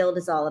thing that Guild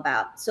is all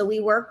about. So we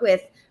work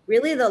with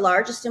really the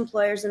largest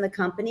employers in the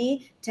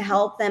company to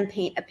help them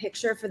paint a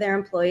picture for their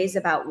employees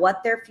about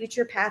what their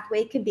future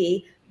pathway could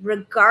be,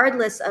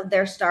 regardless of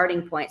their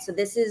starting point. So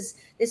this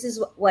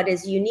is what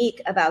is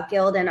unique about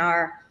Guild and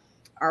our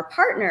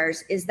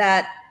partners, is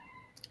that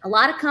a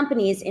lot of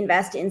companies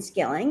invest in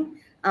skilling,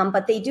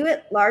 but they do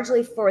it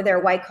largely for their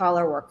white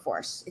collar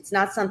workforce. It's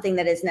not something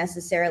that is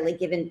necessarily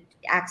given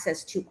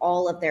access to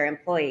all of their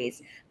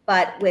employees.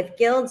 But with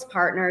Guild's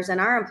partners and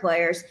our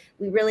employers,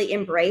 we really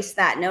embrace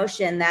that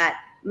notion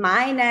that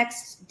my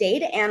next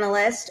data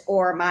analyst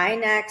or my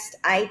next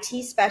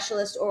IT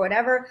specialist or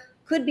whatever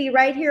could be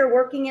right here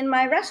working in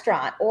my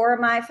restaurant or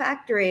my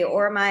factory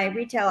or my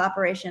retail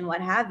operation,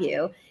 what have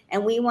you.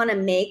 And we want to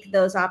make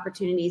those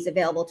opportunities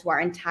available to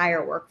our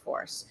entire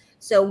workforce.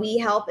 So we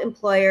help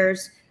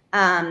employers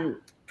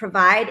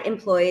provide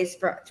employees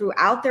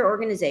throughout their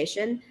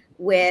organization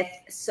with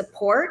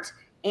support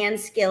and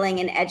skilling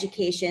and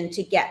education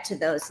to get to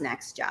those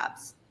next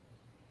jobs.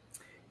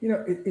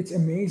 It's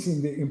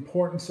amazing the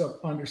importance of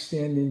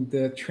understanding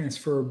the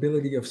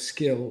transferability of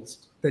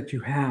skills that you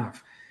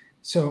have.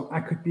 So I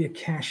could be a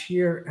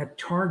cashier at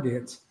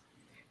Target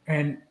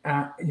and,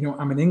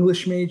 I'm an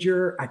English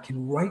major. I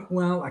can write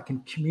well. I can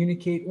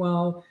communicate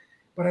well.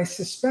 But I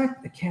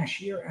suspect a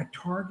cashier at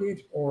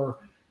Target or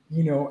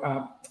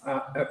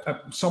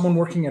someone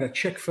working at a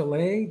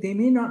Chick-fil-A, they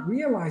may not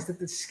realize that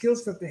the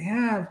skills that they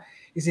have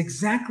is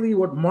exactly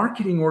what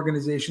marketing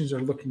organizations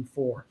are looking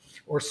for,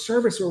 or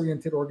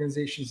service-oriented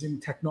organizations in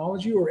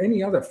technology or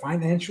any other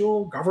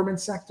financial, government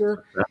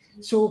sector. Yeah.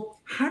 So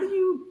how do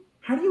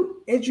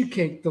you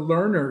educate the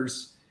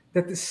learners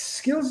that the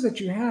skills that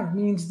you have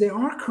means there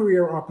are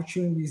career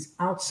opportunities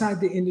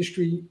outside the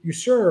industry you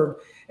serve?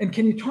 And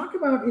can you talk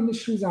about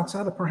industries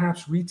outside of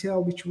perhaps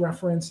retail, which you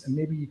reference, and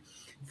maybe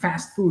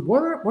fast food?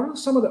 What are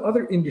some of the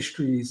other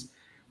industries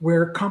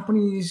where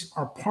companies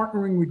are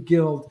partnering with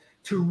Guild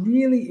to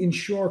really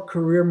ensure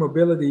career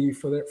mobility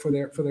for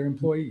their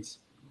employees?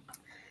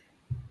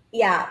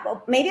 Yeah,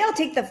 well, maybe I'll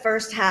take the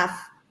first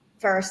half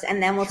first,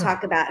 and then we'll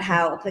talk about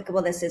how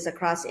applicable this is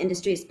across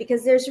industries,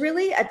 because there's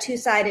really a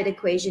two-sided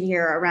equation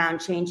here around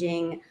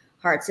changing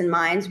hearts and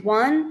minds.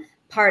 One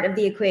part of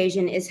the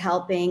equation is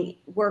helping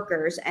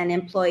workers and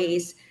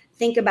employees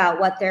think about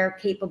what they're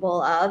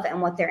capable of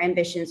and what their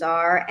ambitions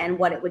are and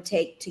what it would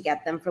take to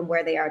get them from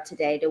where they are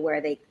today to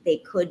where they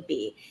could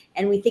be.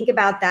 And we think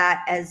about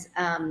that as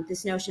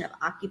this notion of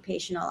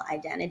occupational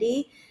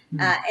identity.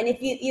 And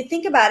if you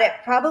think about it,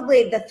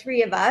 probably the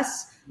three of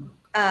us,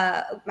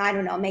 I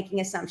don't know, making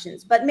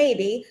assumptions, but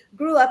maybe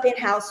grew up in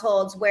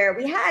households where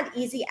we had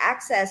easy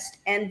access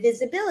and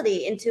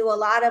visibility into a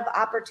lot of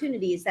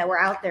opportunities that were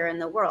out there in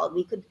the world.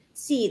 We could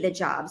see the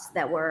jobs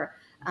that were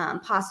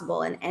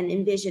possible and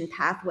envision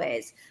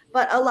pathways.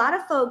 But a lot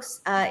of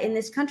folks in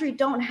this country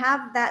don't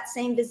have that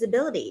same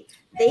visibility.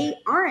 They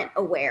aren't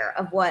aware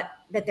of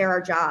that there are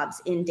jobs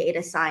in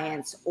data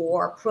science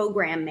or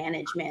program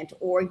management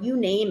or you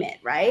name it,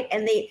 right?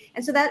 And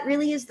so that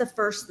really is the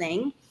first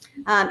thing,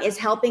 is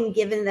helping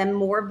giving them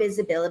more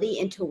visibility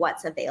into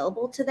what's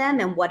available to them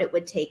and what it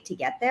would take to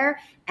get there.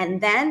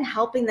 And then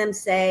helping them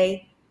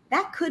say,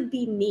 that could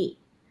be me.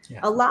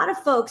 Yeah. A lot of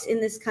folks in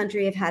this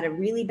country have had a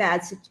really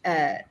bad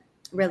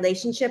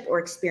relationship or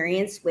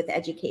experience with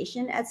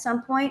education at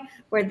some point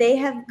where they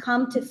have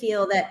come to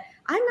feel that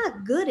I'm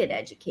not good at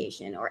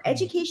education or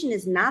education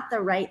is not the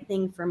right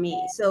thing for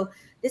me. So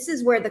this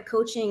is where the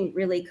coaching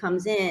really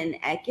comes in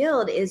at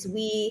Guild, is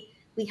we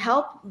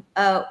help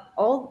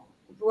all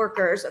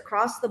workers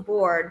across the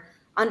board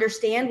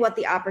understand what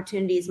the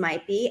opportunities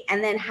might be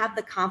and then have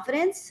the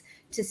confidence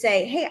to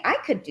say, hey, I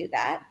could do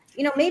that.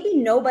 You know, maybe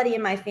nobody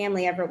in my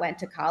family ever went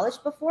to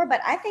college before, but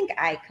I think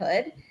I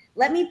could.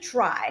 Let me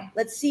try.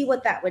 Let's see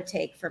what that would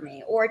take for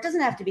me. Or it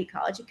doesn't have to be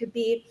college. It could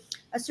be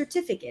a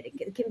certificate.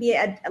 It can be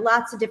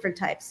lots of different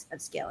types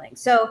of scaling.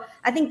 So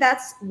I think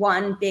that's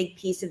one big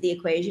piece of the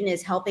equation,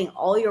 is helping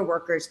all your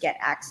workers get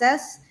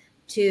access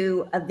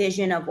to a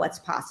vision of what's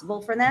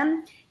possible for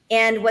them.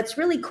 And what's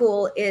really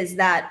cool is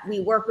that we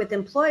work with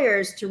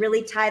employers to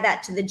really tie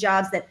that to the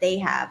jobs that they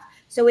have.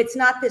 So it's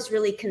not this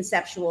really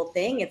conceptual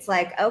thing. It's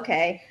like,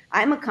 okay,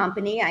 I'm a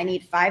company. I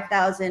need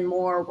 5,000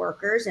 more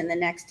workers in the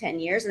next 10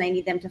 years, and I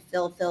need them to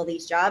fill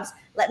these jobs.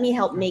 Let me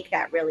help make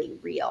that really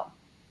real.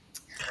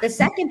 The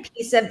second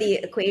piece of the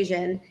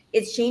equation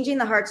is changing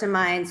the hearts and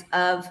minds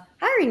of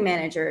hiring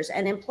managers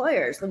and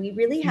employers. We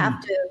really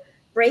have to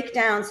break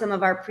down some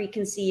of our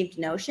preconceived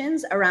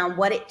notions around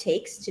what it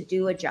takes to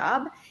do a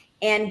job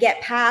and get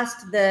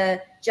past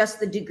just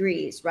the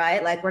degrees,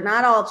 right? Like, we're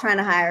not all trying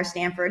to hire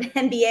Stanford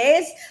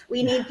MBAs.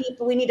 We need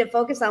people, we need to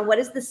focus on what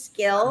is the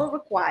skill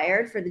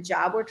required for the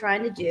job we're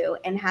trying to do,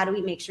 and how do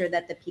we make sure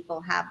that the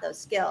people have those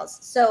skills.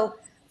 So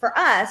for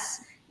us,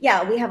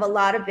 yeah, we have a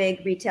lot of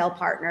big retail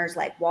partners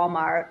like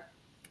Walmart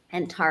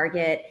and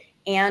Target,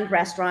 and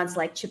restaurants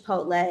like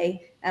Chipotle.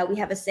 We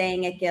have a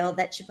saying at Guild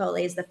that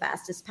Chipotle is the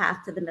fastest path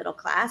to the middle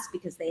class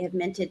because they have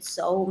minted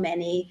so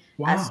many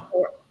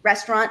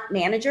restaurant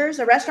managers.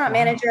 A restaurant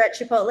manager at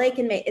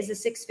Chipotle is a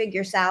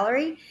six-figure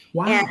salary.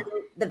 Wow. And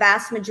the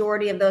vast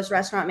majority of those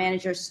restaurant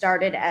managers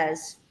started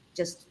as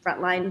just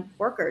frontline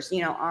workers,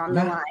 on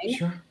the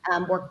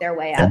line, work their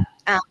way up.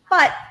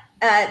 But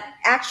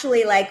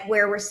actually, like,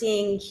 where we're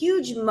seeing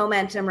huge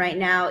momentum right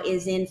now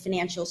is in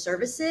financial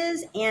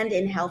services and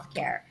in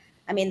healthcare.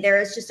 I mean,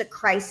 there is just a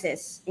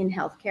crisis in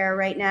healthcare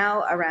right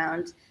now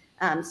around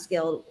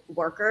skilled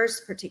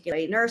workers,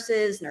 particularly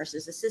nurses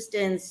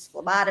assistants,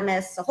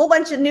 phlebotomists, a whole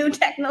bunch of new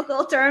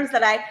technical terms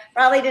that I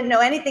probably didn't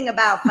know anything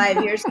about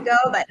 5 years ago,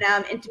 but now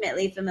I'm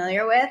intimately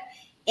familiar with.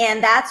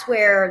 And that's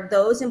where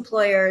those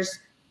employers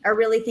are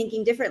really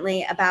thinking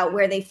differently about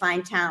where they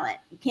find talent.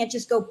 You can't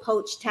just go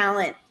poach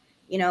talent,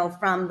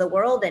 from the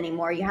world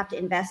anymore. You have to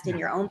invest in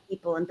your own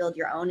people and build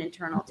your own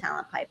internal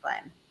talent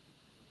pipeline.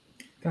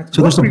 That's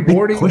so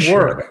rewarding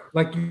work.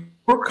 Like,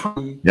 your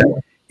company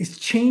is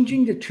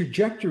changing the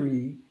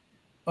trajectory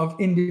of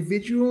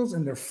individuals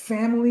and their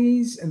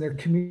families and their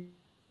community.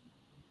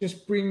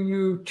 Just bring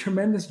you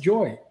tremendous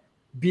joy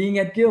being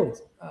at Guild.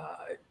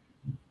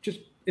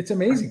 It's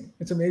amazing.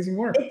 It's amazing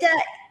work.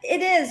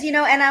 It is,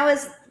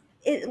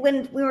 and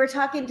when we were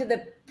talking to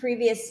the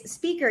previous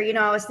speaker,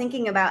 I was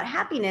thinking about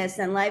happiness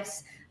and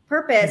life's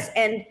purpose,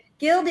 and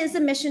Guild is a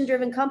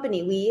mission-driven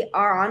company. We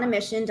are on a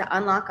mission to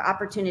unlock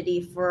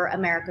opportunity for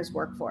America's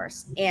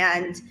workforce.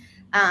 And,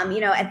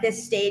 at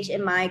this stage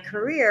in my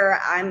career,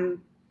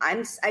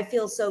 I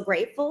feel so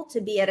grateful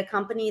to be at a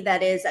company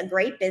that is a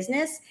great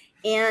business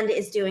and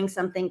is doing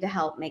something to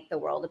help make the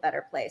world a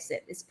better place.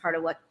 It is part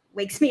of what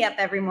wakes me up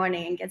every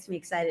morning and gets me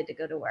excited to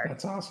go to work.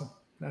 That's awesome.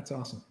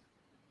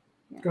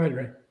 Yeah. Go ahead,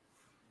 Ray.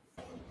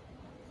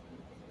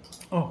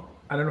 Oh,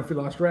 I don't know if we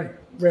lost Ray.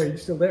 Ray, are you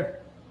still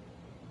there?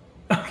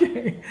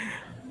 Okay.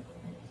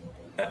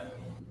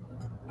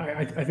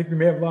 I think we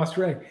may have lost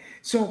Ray.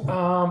 So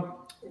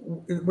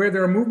where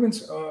there are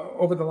movements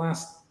over the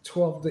last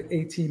 12 to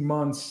 18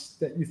 months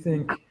that you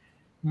think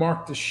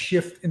marked a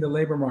shift in the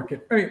labor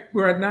market? I mean,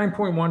 we're at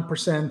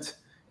 9.1%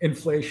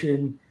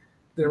 inflation.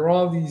 There are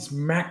all these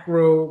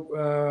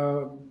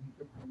macro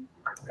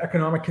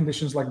economic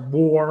conditions like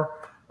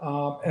war,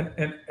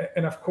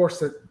 and of course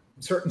that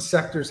certain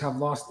sectors have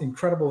lost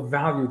incredible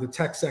value, the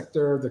tech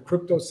sector, the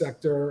crypto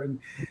sector. And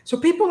so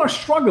people are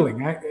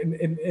struggling.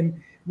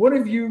 And what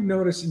have you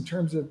noticed in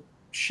terms of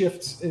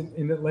shifts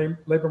in the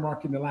labor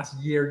market in the last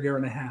year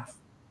and a half?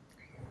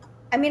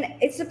 I mean,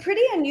 it's a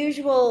pretty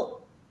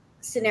unusual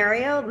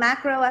scenario,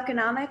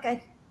 macroeconomic,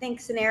 I think,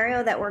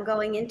 scenario that we're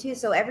going into.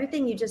 So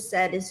everything you just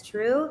said is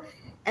true.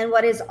 And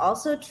what is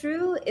also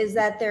true is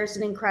that there's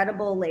an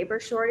incredible labor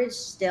shortage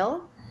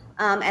still.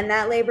 And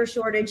that labor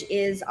shortage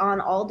is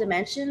on all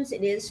dimensions.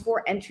 It is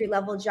for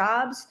entry-level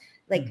jobs.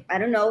 Like, I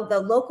don't know, the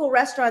local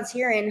restaurants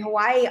here in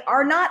Hawaii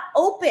are not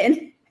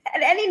open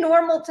at any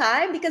normal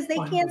time because they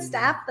can't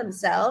staff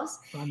themselves.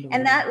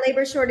 And that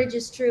labor shortage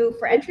is true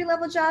for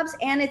entry-level jobs,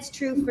 and it's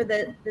true for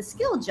the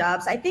skilled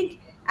jobs. I think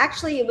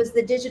actually it was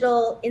the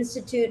Digital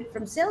Institute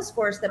from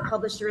Salesforce that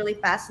published a really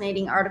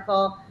fascinating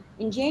article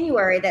in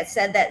January that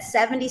said that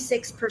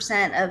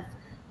 76%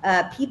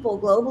 of people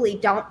globally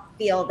don't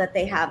feel that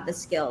they have the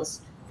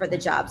skills for the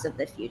jobs of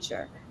the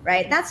future,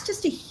 right? That's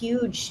just a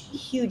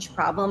huge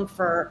problem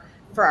for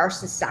our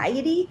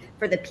society,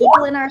 for the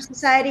people in our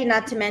society,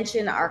 not to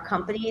mention our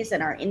companies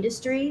and our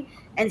industry.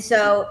 And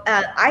so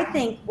I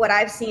think what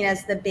I've seen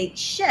as the big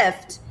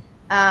shift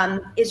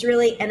is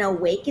really an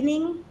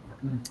awakening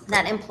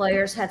that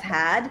employers have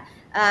had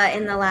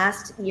in the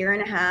last year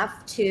and a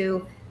half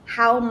to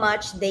how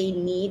much they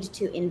need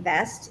to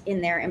invest in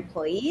their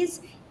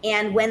employees.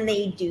 And when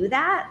they do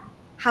that,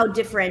 how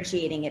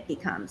differentiating it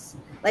becomes.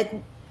 Like,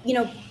 you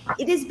know,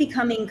 it is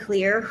becoming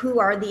clear who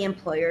are the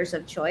employers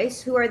of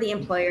choice, who are the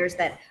employers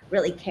that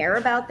really care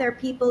about their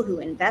people, who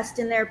invest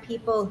in their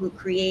people, who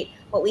create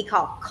what we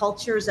call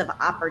cultures of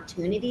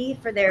opportunity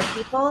for their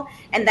people.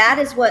 And that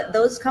is what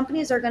those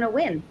companies are going to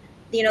win.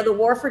 You know, the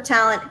war for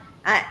talent,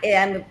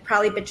 I'm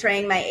probably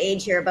betraying my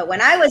age here, but when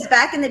I was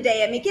back in the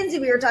day at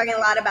McKinsey, we were talking a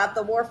lot about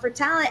the war for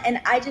talent.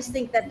 And I just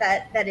think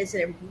that is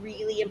a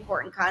really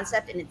important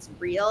concept, and it's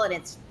real, and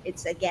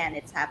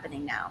it's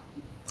happening now.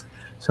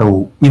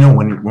 So, you know,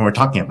 when we're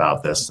talking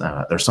about this,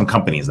 there's some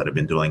companies that have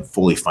been doing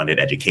fully funded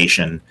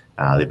education.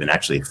 They've been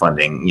actually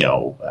funding,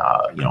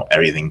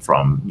 everything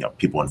from,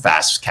 people in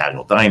fast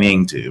casual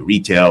dining to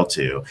retail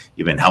to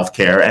even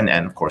healthcare. And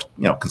of course,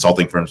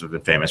 consulting firms have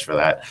been famous for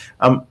that.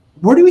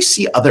 Where do we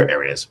see other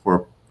areas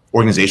where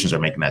organizations are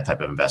making that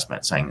type of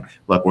investment, saying,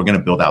 look, we're going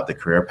to build out the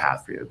career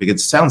path for you?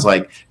 Because it sounds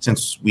like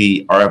since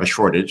we have a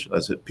shortage,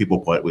 as people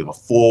put it, we have a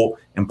full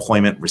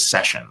employment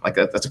recession. Like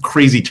that's a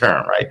crazy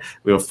term, right?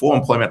 We have a full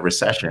employment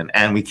recession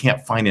and we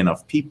can't find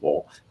enough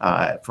people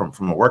from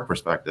a work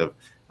perspective.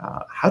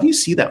 How do you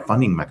see that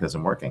funding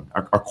mechanism working?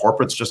 Are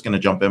corporates just going to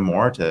jump in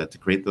more to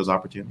create those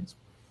opportunities?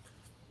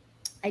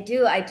 I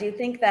do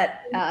think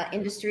that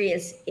industry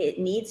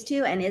needs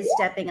to and is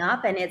stepping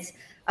up, and it's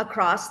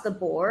across the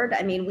board.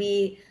 I mean,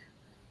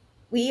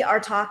 we are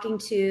talking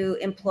to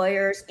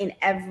employers in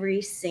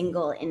every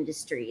single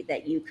industry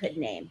that you could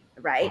name,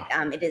 right?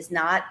 It is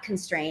not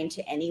constrained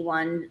to any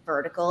one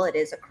vertical. It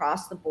is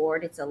across the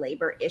board. It's a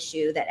labor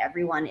issue that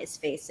everyone is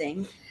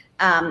facing.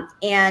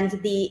 And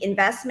the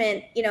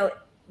investment,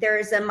 there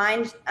is a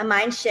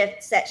mind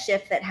shift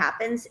that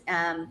happens.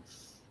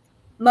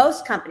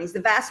 Most companies,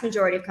 the vast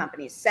majority of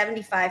companies,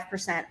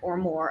 75% or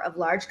more of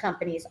large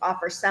companies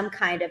offer some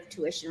kind of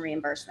tuition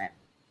reimbursement.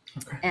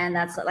 Okay. And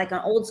that's like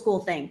an old school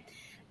thing.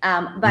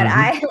 But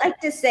I like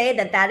to say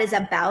that is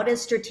about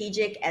as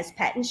strategic as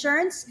pet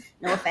insurance.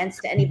 No offense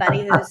to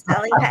anybody who's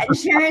selling pet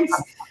insurance,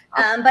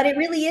 but it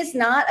really is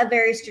not a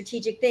very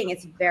strategic thing.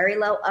 It's very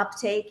low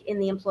uptake in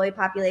the employee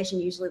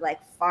population, usually like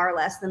far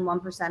less than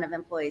 1% of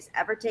employees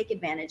ever take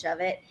advantage of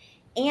it.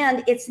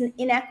 And it's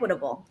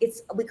inequitable.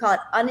 We call it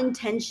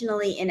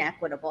unintentionally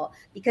inequitable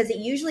because it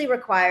usually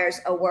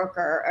requires a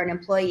worker or an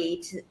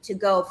employee to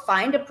go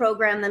find a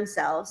program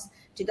themselves,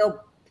 to go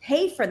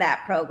pay for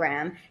that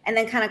program, and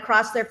then kind of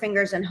cross their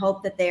fingers and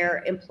hope that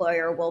their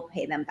employer will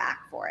pay them back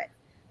for it,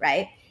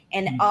 right?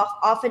 And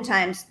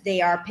oftentimes they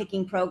are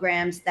picking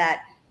programs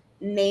that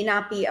may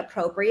not be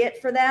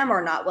appropriate for them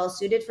or not well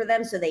suited for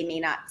them, so they may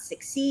not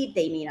succeed,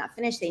 they may not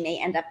finish, they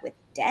may end up with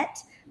debt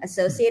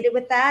associated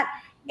with that.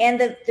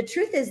 And the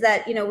truth is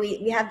that,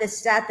 we have this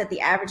stat that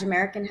the average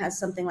American has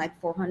something like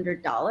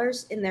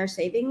 $400 in their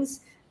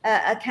savings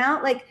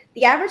account. Like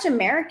the average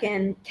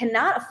American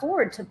cannot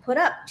afford to put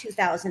up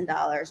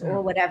 $2,000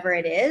 or whatever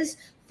it is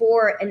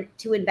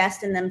to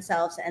invest in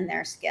themselves and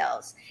their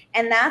skills.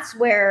 And that's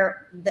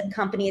where the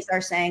companies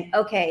are saying,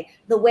 okay,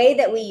 the way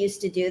that we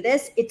used to do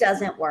this, it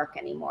doesn't work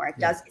anymore.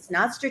 It's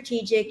not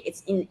strategic.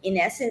 It's in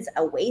essence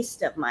a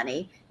waste of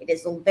money. It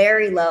is a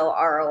very low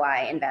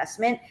ROI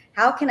investment.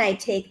 How can I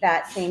take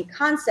that same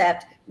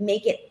concept,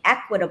 make it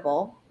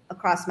equitable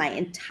across my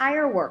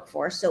entire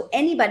workforce so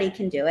anybody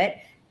can do it?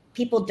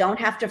 People don't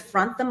have to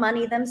front the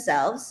money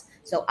themselves.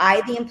 So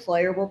I, the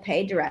employer, will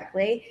pay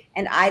directly.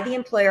 And I, the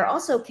employer,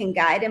 also can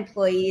guide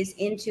employees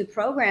into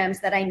programs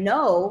that I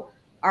know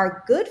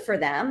are good for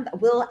them,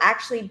 will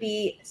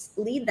actually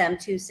lead them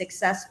to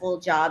successful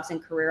jobs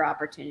and career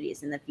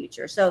opportunities in the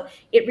future. So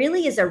it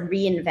really is a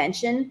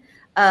reinvention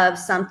of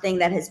something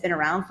that has been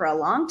around for a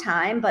long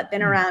time, but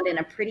been around in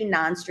a pretty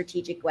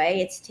non-strategic way.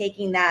 It's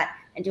taking that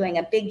and doing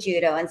a big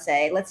judo and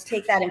say, let's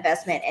take that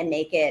investment and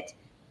make it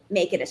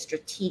a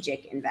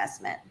strategic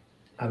investment.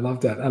 I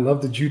love that. I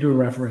love the judo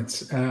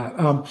reference.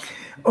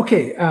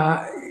 Okay,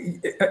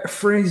 a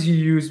phrase you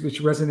used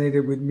which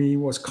resonated with me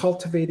was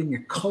cultivating a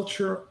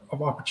culture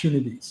of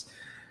opportunities.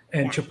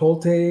 And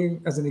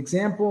Chipotle, as an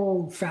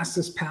example,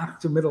 fastest path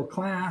to middle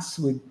class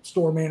with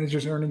store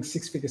managers earning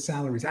six-figure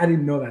salaries. I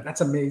didn't know that.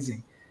 That's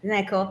amazing. Isn't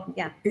that cool?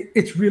 Yeah.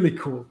 It's really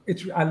cool.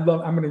 I'm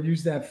going to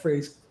use that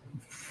phrase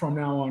from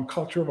now on,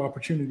 culture of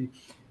opportunity.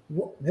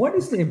 What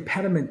is the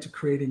impediment to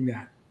creating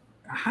that?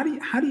 How do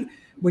you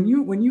when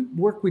you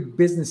work with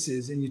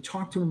businesses and you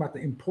talk to them about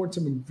the importance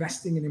of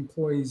investing in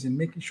employees and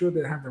making sure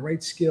they have the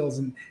right skills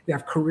and they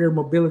have career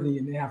mobility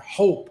and they have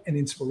hope and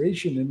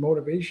inspiration and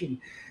motivation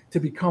to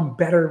become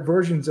better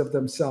versions of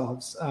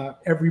themselves.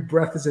 Every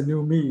breath is a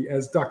new me,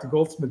 as Dr.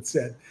 Goldsmith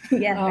said.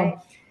 Yeah. Right.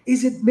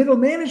 Is it middle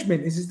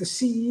management? Is it the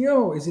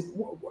CEO? Is it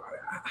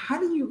how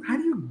do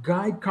you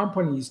guide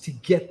companies to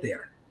get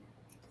there?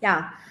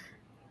 Yeah,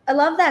 I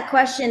love that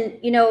question.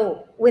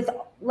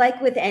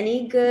 With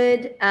any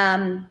good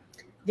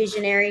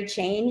visionary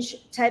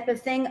change type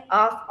of thing,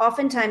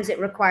 oftentimes it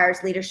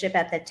requires leadership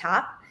at the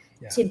top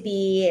to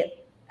be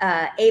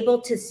able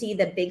to see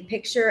the big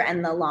picture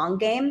and the long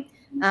game.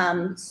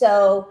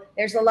 So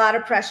there's a lot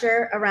of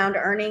pressure around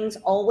earnings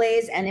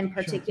always, and in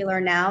particular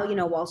now,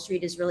 Wall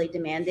Street is really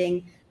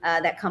demanding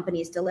that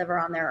companies deliver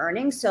on their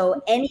earnings.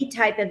 So any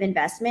type of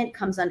investment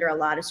comes under a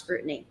lot of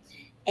scrutiny.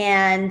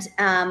 And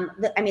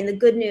the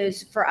good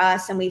news for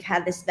us, and we've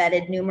had this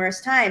vetted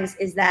numerous times,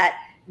 is that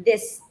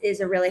this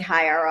is a really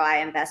high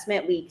ROI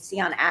investment. We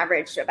see on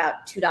average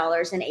about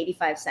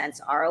 $2.85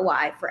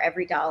 ROI for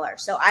every dollar.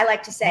 So I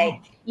like to say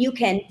you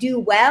can do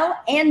well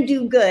and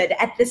do good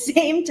at the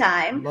same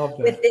time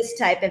with this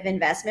type of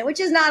investment, which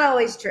is not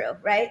always true,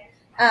 right?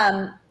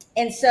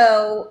 And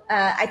so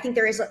I think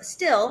there is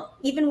still,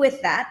 even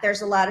with that,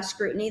 there's a lot of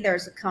scrutiny.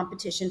 There's a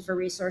competition for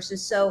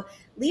resources. So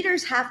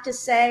leaders have to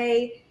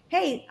say,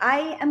 hey,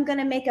 I am going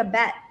to make a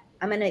bet.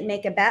 I'm going to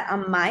make a bet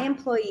on my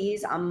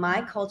employees, on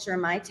my culture,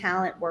 my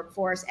talent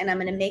workforce, and I'm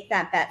going to make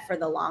that bet for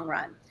the long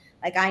run.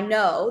 Like, I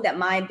know that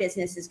my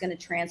business is going to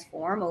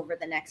transform over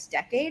the next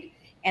decade,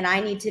 and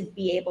I need to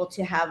be able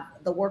to have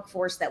the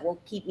workforce that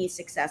will keep me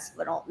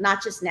successful,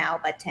 not just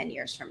now, but 10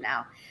 years from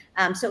now.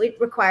 So it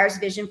requires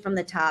vision from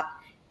the top.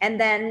 And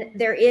then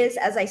there is,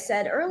 as I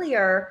said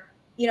earlier,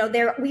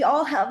 we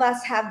all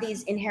have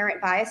these inherent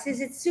biases.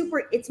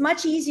 It's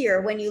much easier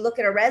when you look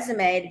at a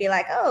resume to be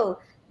like, oh,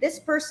 this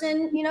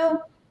person,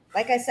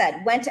 like I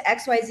said, went to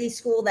XYZ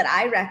school that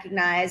I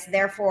recognize,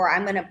 therefore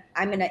I'm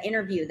gonna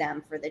interview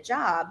them for the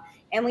job.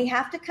 And we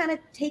have to kind of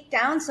take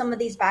down some of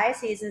these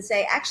biases and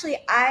say, actually,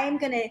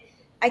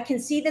 I can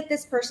see that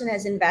this person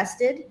has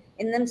invested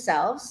in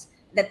themselves,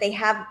 that they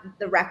have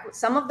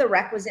some of the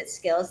requisite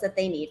skills that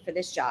they need for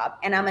this job,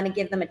 and I'm going to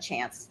give them a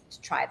chance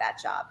to try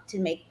that job,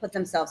 to put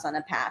themselves on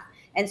a path.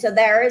 And so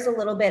there is a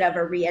little bit of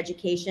a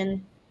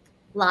re-education.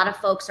 A lot of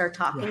folks are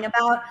talking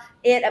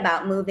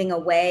about moving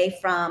away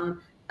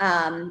from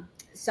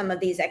some of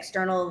these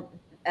external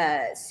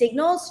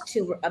signals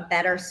to a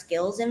better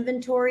skills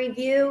inventory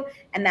view.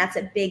 And that's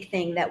a big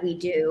thing that we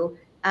do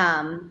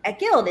at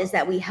Guild, is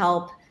that we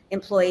help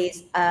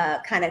employees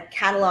kind of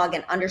catalog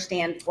and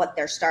understand what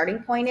their starting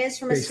point is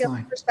from a skill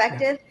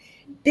perspective,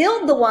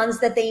 build the ones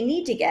that they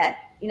need to get.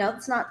 You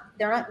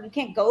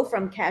can't go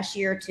from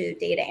cashier to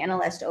data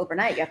analyst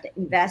overnight. You have to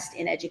invest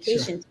in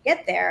education to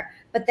get there.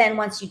 But then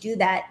once you do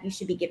that, you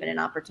should be given an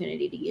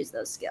opportunity to use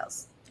those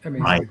skills.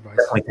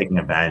 Definitely taking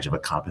advantage of a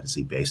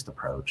competency-based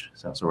approach.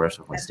 So we're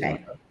definitely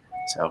seeing that.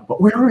 So, but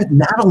we're with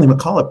Natalie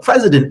McCullough,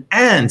 President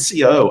and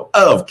COO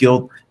of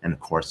Guild. And of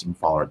course, you can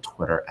follow her on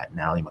Twitter at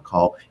Natalie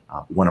McCullough,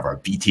 one of our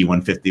BT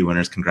 150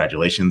 winners.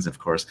 Congratulations, of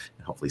course,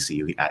 and hopefully see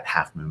you at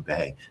Half Moon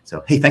Bay.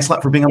 So, hey, thanks a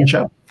lot for being on the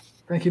show.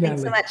 Thank you,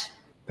 Natalie. Thanks so much.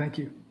 Thank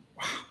you.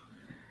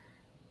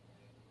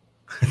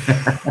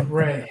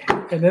 Right.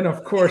 And then,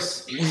 of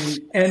course, we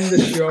end the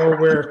show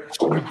where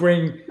we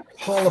bring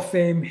Hall of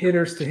Fame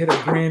hitters to hit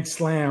a grand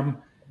slam.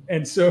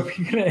 And so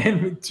we're going to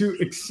end with two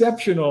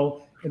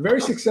exceptional and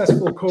very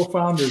successful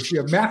co-founders. We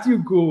have Matthew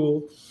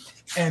Gould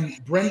and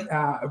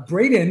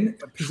Braden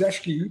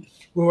Pezeshki,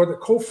 who are the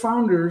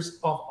co-founders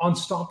of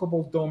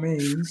Unstoppable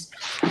Domains,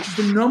 which is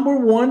the number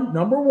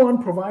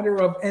one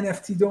provider of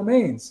NFT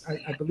domains.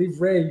 I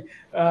believe, Ray,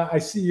 I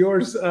see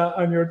yours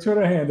on your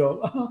Twitter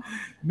handle.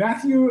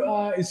 Matthew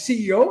is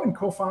CEO and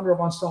co-founder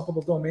of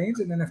Unstoppable Domains,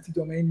 an NFT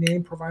domain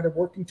name provider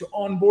working to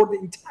onboard the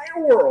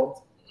entire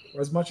world, or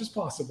as much as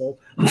possible,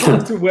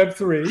 to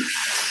Web3.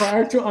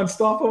 Prior to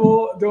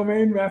Unstoppable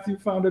Domain, Matthew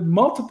founded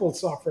multiple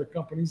software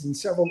companies in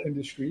several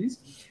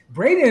industries.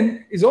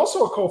 Braden is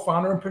also a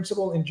co-founder and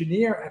principal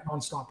engineer at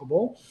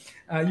Unstoppable.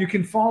 You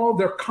can follow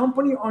their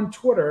company on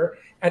Twitter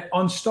at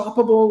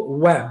Unstoppable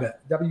Web,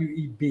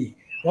 W-E-B.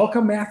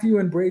 Welcome, Matthew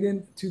and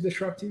Braden, to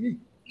DisrupTV.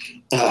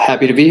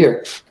 Happy to be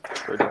here.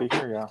 Great to be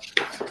here, yeah.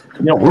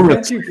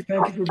 Thank you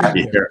for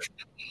being here.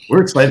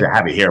 We're excited to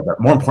have you here,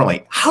 but more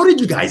importantly, how did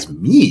you guys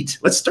meet?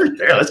 Let's start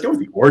there. Let's go with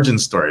the origin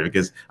story,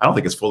 because I don't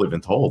think it's fully been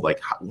told. Like,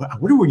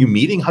 where were you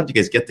meeting? How did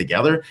you guys get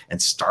together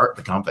and start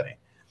the company?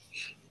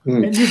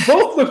 And you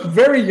both look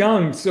very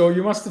young, so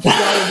you must have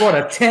started, what,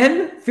 at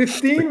 10,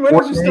 15? When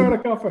did you start a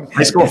company?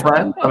 High school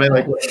friend? I mean,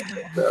 like,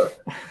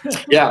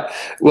 Yeah.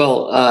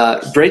 Well,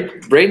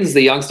 Braden's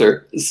the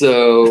youngster,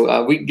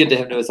 so we can get to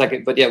him in a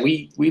second. But yeah,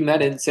 we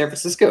met in San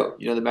Francisco.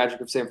 You know, the magic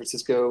of San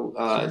Francisco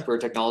is where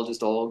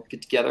technologists all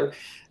get together.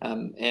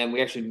 And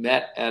we actually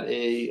met at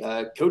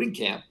a coding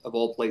camp, of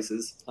all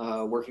places,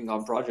 working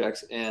on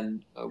projects.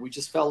 And we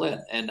just fell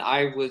in. And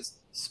I was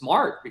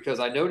smart because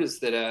I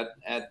noticed that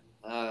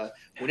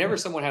whenever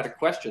someone had a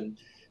question,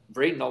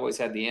 Braden always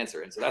had the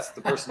answer. And so that's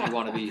the person you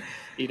want to be,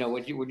 you know,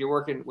 when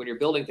you're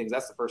building things,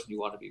 that's the person you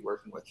want to be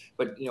working with.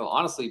 But, you know,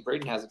 honestly,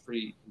 Braden has a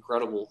pretty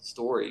incredible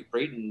story.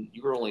 Braden,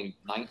 you were only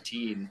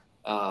 19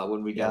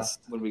 when we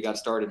got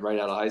started right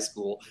out of high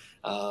school.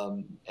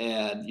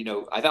 And, you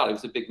know, I thought it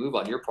was a big move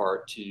on your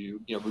part to,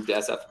 you know, move to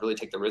SF and really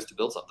take the risk to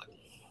build something.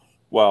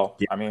 Well,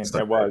 I mean,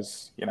 it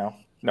was, you know,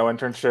 no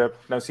internship,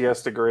 no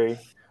CS degree.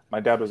 My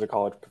dad was a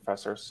college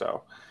professor,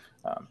 so,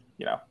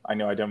 you know, I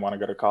knew I didn't want to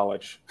go to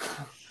college.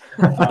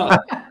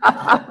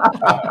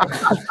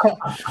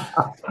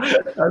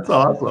 That's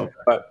awesome.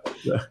 But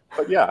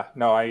yeah,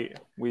 no,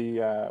 we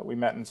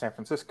met in San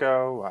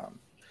Francisco,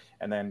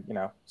 and then, you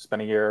know,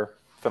 spent a year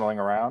fiddling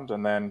around,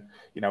 and then,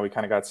 you know, we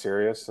kind of got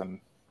serious and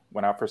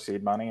went out for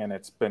seed money, and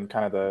it's been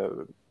kind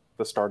of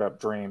the startup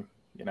dream,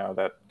 you know,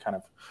 that kind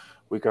of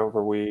week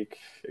over week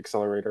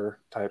accelerator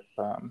type.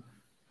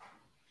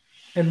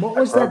 And what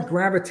was that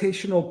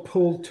gravitational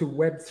pull to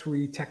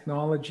Web3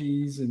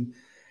 technologies? And,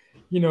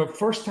 you know,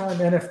 first time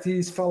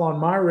NFTs fell on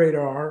my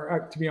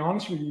radar, to be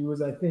honest with you,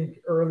 was I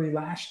think early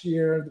last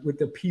year with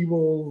the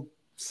Peeble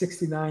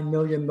 $69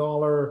 million,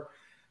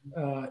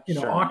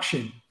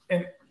 auction.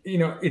 And, you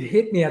know, it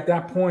hit me at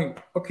that point.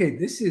 Okay,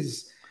 this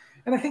is,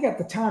 and I think at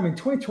the time in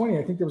 2020,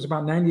 I think there was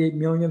about 98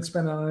 million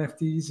spent on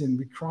NFTs, and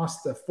we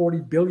crossed the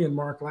 40 billion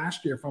mark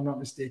last year, if I'm not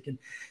mistaken.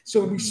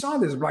 So we saw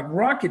this like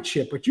rocket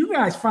ship, but you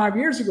guys 5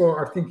 years ago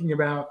are thinking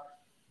about,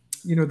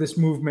 you know, this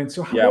movement.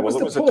 So it was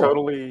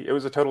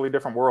a totally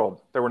different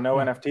world. There were no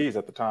NFTs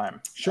at the time.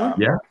 Sure.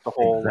 The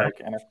whole like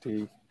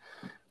NFT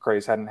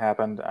craze hadn't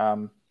happened.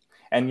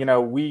 And, you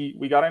know,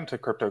 we got into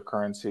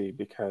cryptocurrency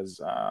because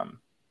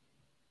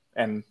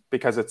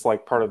it's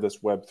like part of this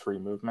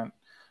Web3 movement.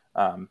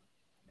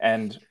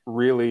 And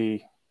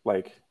really,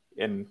 like,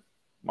 in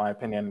my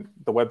opinion,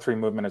 the Web3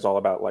 movement is all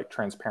about like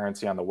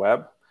transparency on the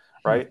web,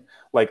 right?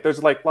 Like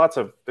there's lots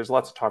of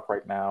talk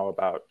right now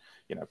about,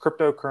 you know,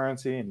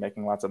 cryptocurrency and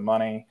making lots of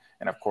money.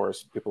 And of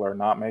course, people are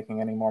not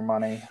making any more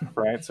money,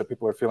 right? So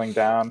people are feeling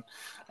down.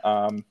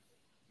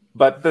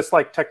 But this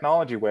like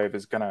technology wave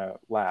is going to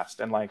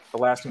last. And like the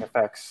lasting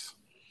effects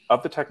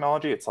of the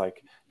technology, it's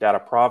like data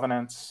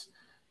provenance,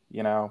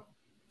 you know,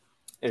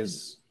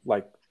 is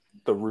like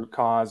the root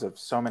cause of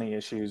so many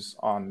issues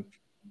on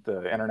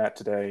the internet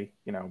today.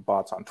 You know,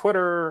 bots on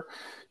Twitter,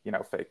 you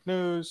know, fake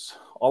news,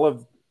 all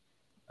of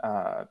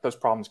those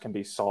problems can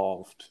be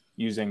solved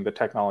using the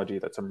technology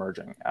that's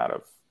emerging out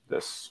of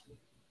this,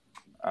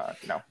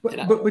 you know.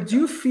 But do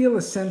you feel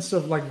a sense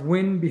of like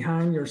wind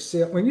behind your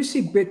sail when you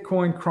see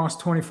Bitcoin cross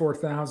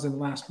 24,000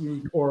 last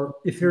week, or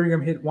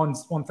Ethereum hit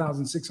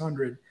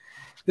 1,600?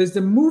 There's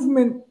the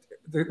movement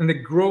and the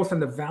growth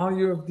and the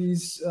value of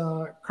these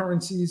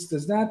currencies.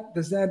 Does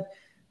that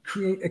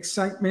create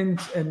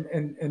excitement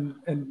and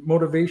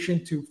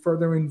motivation to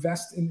further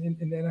invest in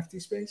the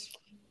NFT space?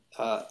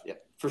 Yeah,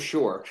 for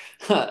sure.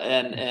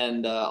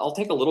 And I'll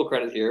take a little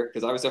credit here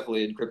because I was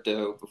definitely in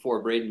crypto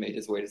before Braden made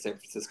his way to San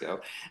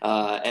Francisco.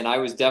 And I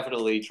was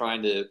definitely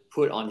trying to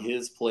put on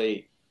his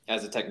plate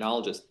as a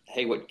technologist,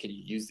 hey, what can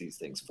you use these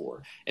things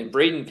for? And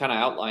Braden kind of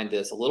outlined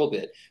this a little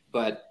bit,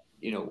 but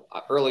you know,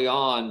 early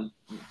on,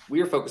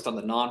 we were focused on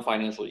the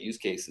non-financial use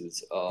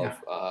cases of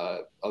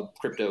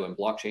crypto and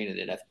blockchain and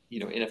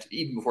NFT,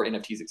 even before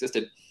NFTs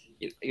existed.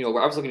 You know,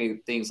 I was looking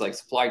at things like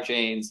supply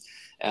chains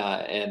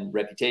and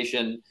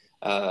reputation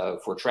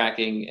for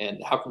tracking,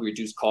 and how can we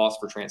reduce costs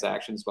for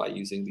transactions by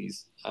using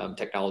these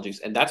technologies.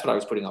 And that's what I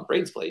was putting on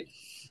Braden's plate.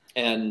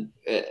 And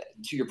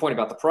to your point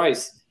about the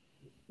price,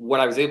 what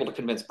I was able to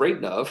convince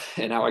Braden of,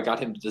 and how I got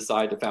him to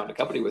decide to found a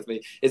company with me,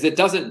 is it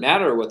doesn't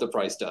matter what the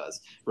price does,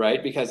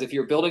 right? Because if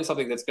you're building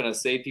something that's going to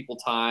save people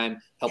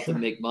time, help them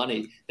make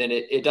money, then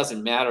it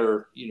doesn't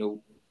matter, you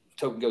know,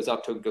 token goes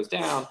up, token goes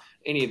down,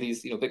 any of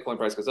these, you know, Bitcoin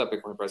price goes up,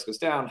 Bitcoin price goes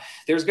down.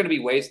 There's going to be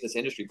waves in this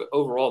industry, but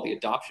overall the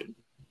adoption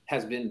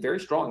has been very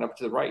strong and up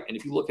to the right. And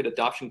if you look at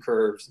adoption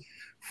curves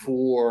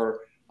for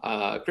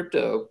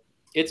crypto,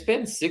 it's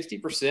been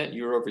 60%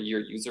 year over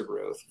year user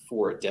growth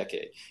for a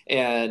decade.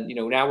 And, you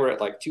know, now we're at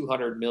like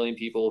 200 million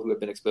people who have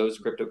been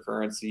exposed to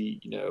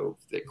cryptocurrency, you know,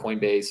 the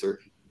Coinbase or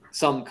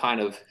some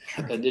kind of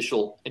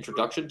initial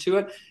introduction to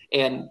it.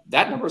 And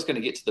that number is going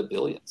to get to the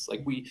billions.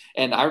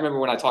 And I remember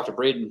when I talked to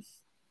Braden,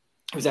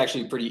 it was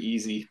actually a pretty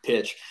easy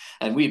pitch.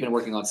 And we've been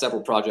working on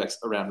several projects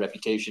around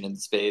reputation in the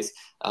space.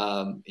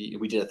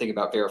 We did a thing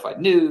about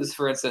verified news,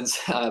 for instance.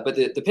 But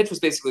the pitch was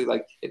basically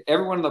like, if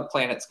everyone on the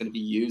planet is going to be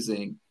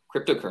using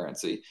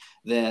cryptocurrency,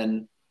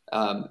 then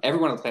every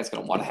one of the plans is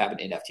going to want to have an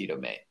NFT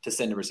domain to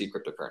send and receive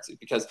cryptocurrency.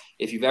 Because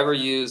if you've ever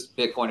used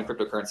Bitcoin and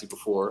cryptocurrency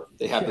before,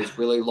 they have those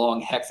really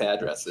long hex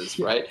addresses,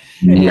 right?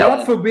 And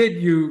God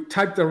forbid you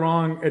type the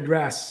wrong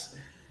address.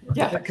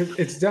 Yeah, because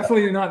it's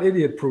definitely not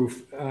idiot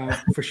proof,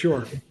 for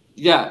sure.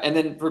 Yeah, and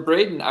then for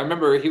Braden, I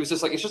remember he was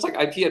just like, it's just like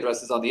IP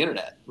addresses on the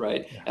internet,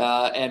 right?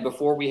 Yeah. And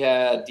before we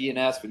had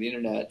DNS for the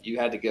internet, you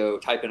had to go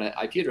type in an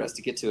IP address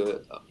to get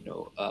to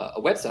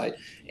a website,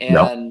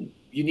 and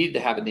you needed to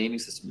have a naming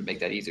system to make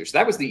that easier. So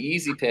that was the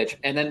easy pitch,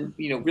 and then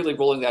really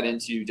rolling that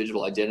into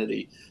digital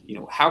identity.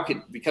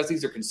 Because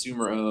these are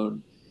consumer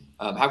owned.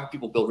 How can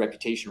people build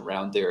reputation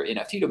around their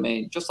NFT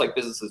domain, just like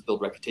businesses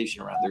build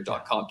reputation around their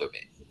 .com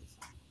domain?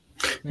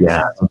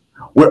 Yeah.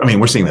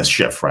 We're seeing this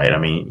shift, right? I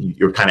mean,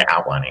 you're kind of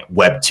outlining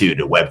Web 2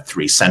 to Web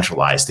 3,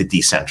 centralized to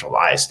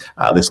decentralized.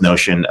 This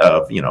notion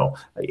of,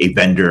 a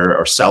vendor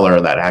or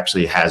seller that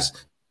actually has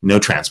no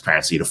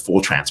transparency to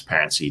full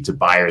transparency, to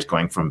buyers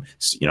going from,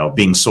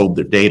 being sold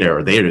their data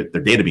or their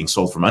data being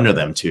sold from under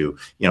them to,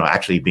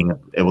 actually being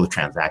able to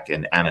transact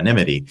in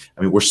anonymity.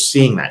 I mean, we're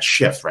seeing that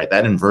shift, right?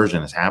 That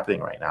inversion is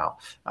happening right now.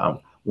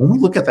 When we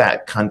look at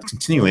that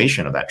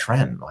continuation of that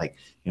trend,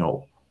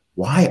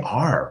 why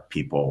are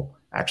people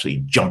actually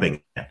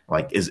jumping in?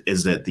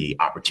 Is it the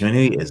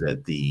opportunity? Is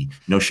it the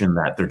notion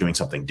that they're doing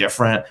something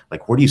different?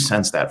 Where do you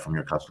sense that from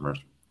your customers?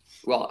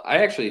 Well, I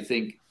actually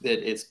think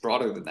that it's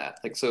broader than that.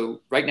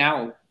 So right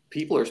now,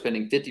 people are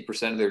spending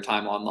 50% of their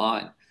time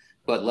online,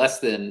 but less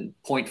than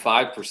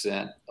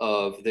 0.5%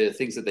 of the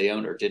things that they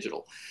own are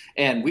digital.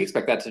 And we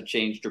expect that to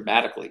change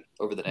dramatically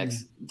over the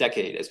next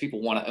decade as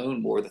people want to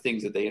own more of the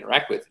things that they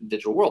interact with in the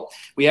digital world.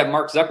 We have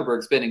Mark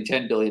Zuckerberg spending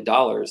 $10 billion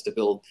to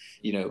build,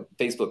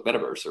 Facebook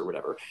metaverse or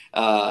whatever.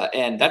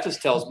 And that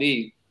just tells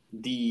me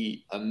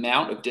the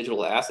amount of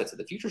digital assets in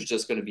the future is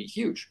just going to be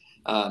huge.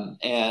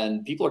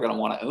 And people are going to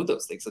want to own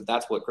those things. And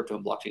that's what crypto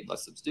and blockchain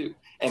lets them do.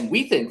 And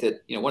we think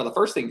that, one of the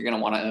first things you're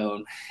going to want to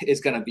own is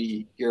going to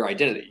be your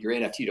identity, your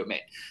NFT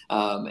domain.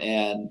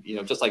 And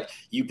just like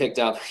you picked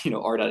up,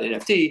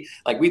 r.nft,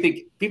 we think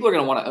people are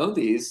going to want to own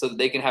these so that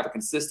they can have a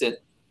consistent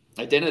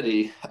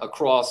identity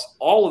across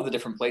all of the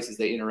different places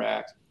they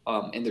interact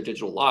in their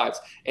digital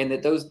lives, and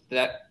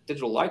that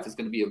digital life is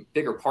going to be a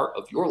bigger part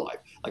of your life.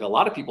 A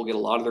lot of people get a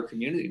lot of their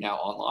community now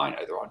online,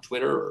 either on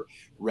Twitter or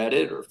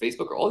Reddit or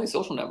Facebook, or all these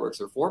social networks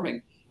are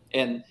forming,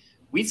 and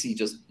we see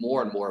just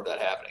more and more of that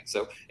happening.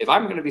 So if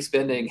I'm going to be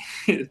spending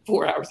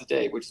 4 hours a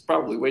day, which is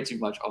probably way too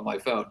much on my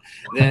phone,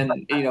 then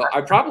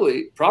I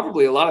probably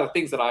a lot of the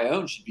things that I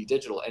own should be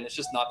digital, and it's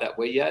just not that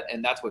way yet.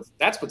 And that's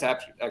what's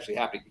actually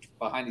happening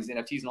behind these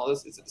NFTs and all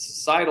this. It's a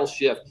societal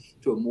shift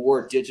to a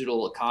more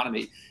digital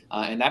economy,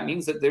 and that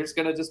means that there's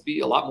going to just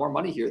be a lot more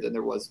money here than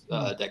there was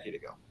a decade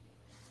ago.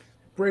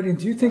 Braden,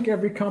 do you think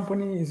every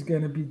company is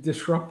going to be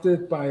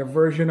disrupted by a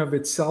version of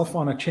itself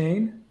on a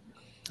chain?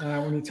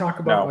 When you talk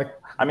about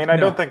I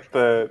don't think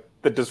the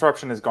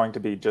disruption is going to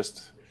be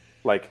just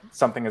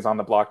something is on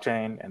the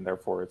blockchain and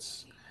therefore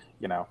it's,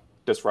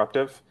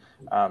 disruptive.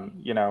 What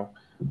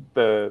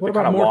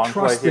about more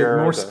trusted,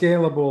 more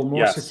scalable,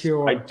 more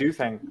secure? I do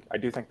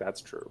think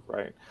that's true,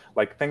 right?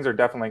 Things are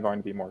definitely going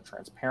to be more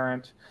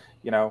transparent.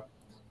 I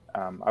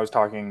was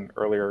talking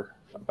earlier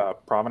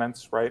about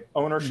provenance, right?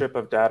 Ownership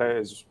of data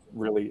is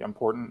really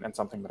important and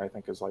something that I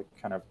think is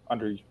kind of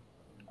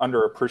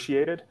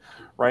underappreciated,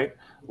 right?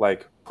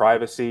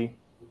 Privacy,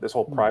 this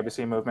whole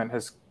privacy movement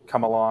has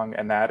come along,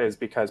 and that is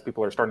because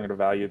people are starting to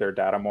value their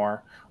data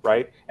more,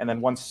 right? And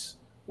then once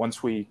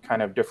we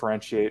kind of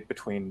differentiate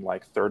between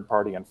third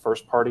party and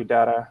first party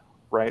data,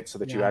 right? So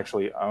that you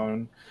actually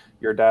own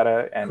your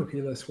data and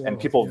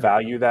people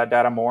value that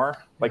data more,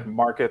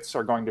 markets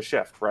are going to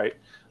shift, right?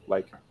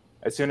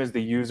 As soon as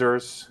the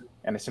users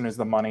and as soon as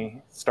the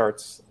money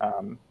starts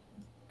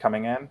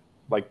coming in,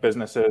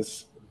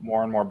 businesses,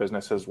 more and more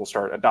businesses will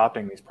start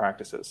adopting these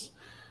practices.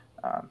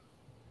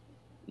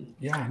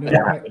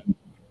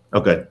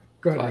 Okay.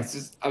 Go ahead.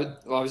 I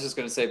was just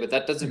going to say, but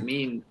that doesn't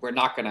mean we're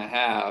not going to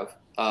have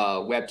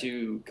Web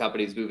 2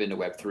 companies move into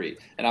Web 3.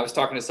 And I was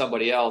talking to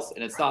somebody else,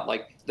 and it's not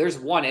there's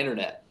one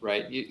internet,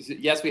 right?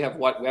 Yes, we have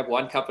Web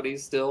 1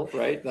 companies still,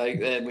 right?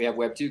 And we have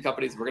Web 2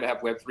 companies. We're going to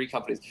have Web 3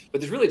 companies, but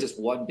there's really just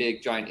one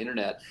big giant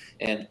internet.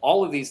 And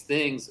all of these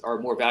things are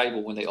more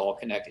valuable when they all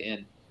connect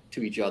in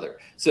to each other.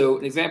 So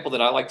an example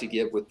that I like to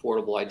give with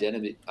portable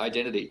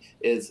identity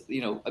is,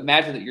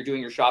 imagine that you're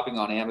doing your shopping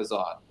on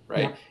Amazon,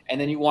 right? Yeah.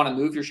 And then you want to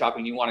move your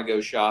shopping, you want to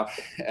go shop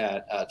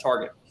at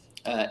Target.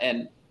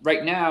 And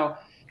right now,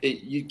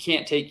 you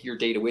can't take your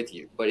data with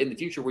you, but in the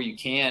future where you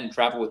can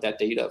travel with that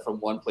data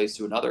from one place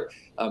to another,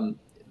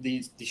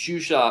 the shoe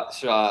shop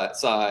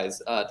size,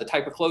 the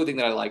type of clothing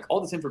that I like, all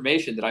this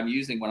information that I'm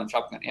using when I'm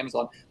shopping on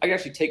Amazon, I can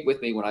actually take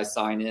with me when I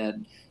sign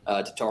in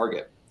to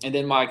Target. And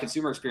then my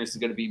consumer experience is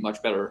going to be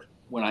much better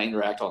when I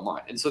interact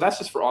online. And so that's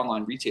just for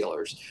online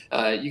retailers.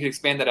 You can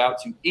expand that out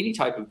to any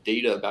type of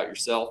data about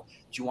yourself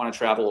that you want to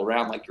travel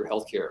around, like your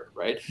healthcare,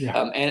 right?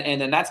 Yeah.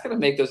 And then that's going to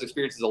make those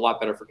experiences a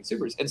lot better for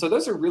consumers. And so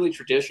those are really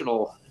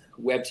traditional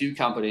Web 2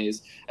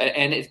 companies,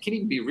 and it can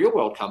even be real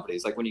world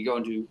companies. Like when you go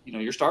into,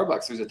 your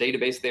Starbucks, there's a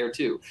database there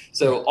too.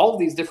 So all of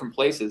these different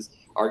places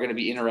are going to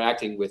be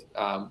interacting with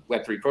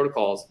Web 3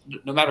 protocols,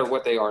 no matter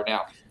what they are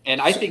now. And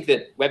I think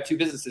that Web 2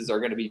 businesses are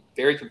going to be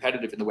very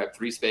competitive in the Web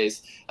 3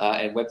 space,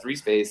 and Web 3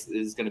 space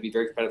is going to be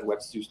very competitive in the Web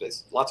 2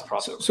 space. Lots of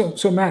crossover.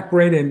 So Matt,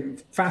 Braden,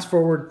 fast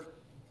forward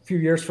a few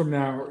years from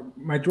now,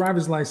 my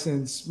driver's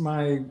license,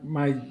 my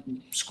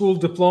school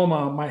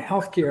diploma, my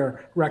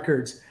healthcare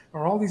records,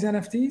 are all these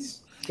NFTs?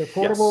 They're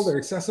portable, Yes. They're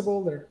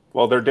accessible,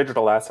 they're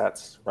digital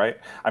assets, right?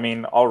 I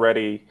mean,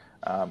 already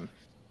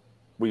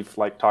we've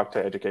talked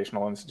to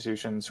educational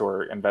institutions who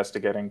are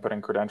investigating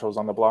putting credentials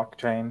on the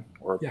blockchain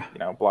or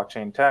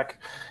blockchain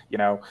tech.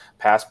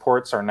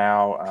 Passports are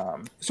now.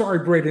 Sorry,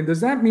 Braden. Does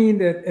that mean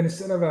that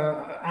instead of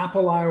a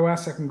Apple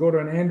iOS, I can go to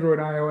an Android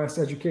iOS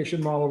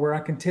education model where I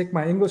can take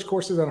my English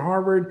courses at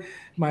Harvard,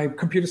 my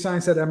computer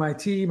science at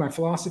MIT, my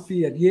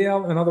philosophy at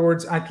Yale? In other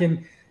words, I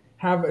can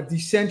have a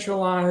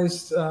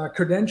decentralized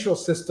credential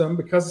system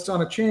because it's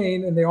on a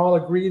chain, and they all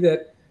agree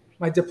that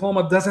my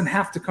diploma doesn't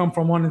have to come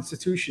from one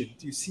institution.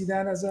 Do you see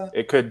that as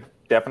It could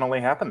definitely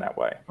happen that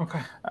way.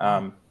 Okay.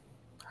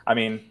 I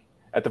mean,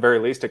 at the very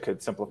least, it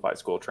could simplify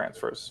school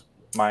transfers.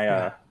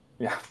 My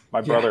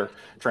brother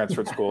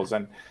transferred schools,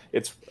 and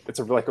it's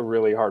a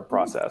really hard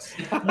process.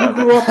 You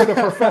grew up with a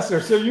professor,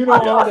 so you know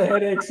all the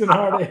headaches and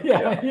heartache.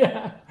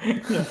 Yeah.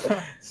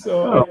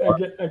 So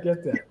I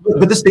get that.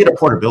 But this data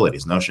portability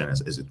notion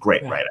is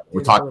great, right?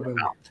 We're talking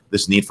about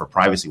this need for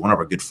privacy. One of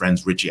our good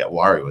friends, Richie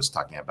Atwari, was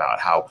talking about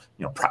how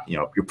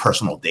your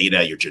personal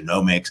data, your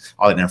genomics,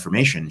 all that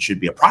information should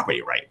be a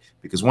property right,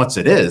 because once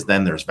it is,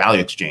 then there's value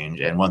exchange,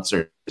 and once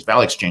there's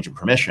value exchange and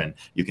permission,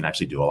 you can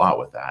actually do a lot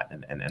with that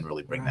and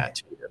really bring that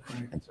to you.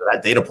 And so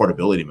that data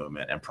portability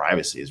movement and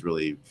privacy is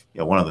really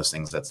one of those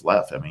things that's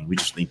left. I mean, we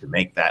just need to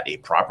make that a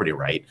property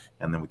right,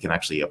 and then we can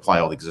actually apply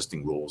all the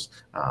existing rules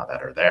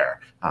that are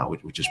there,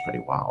 which is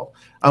pretty wild.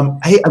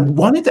 Hey, I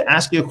wanted to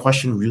ask you a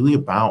question really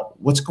about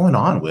what's going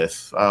on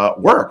with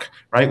work,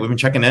 right? We've been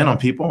checking in on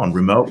people on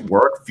remote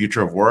work,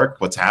 future of work,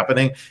 what's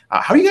happening.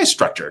 How are you guys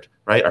structured,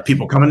 right? Are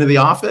people coming to the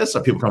office?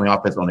 Are people coming to the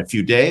office on a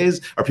few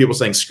days? Are people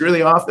saying, screw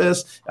the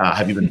office?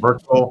 Have you been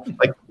virtual?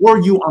 Where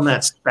are you on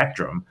that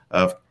spectrum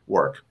of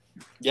work?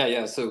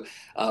 Yeah. So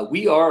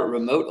we are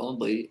remote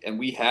only, and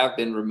we have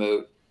been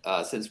remote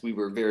since we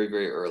were very,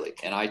 very early.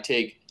 And I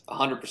take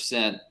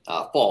 100%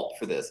 fault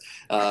for this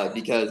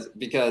because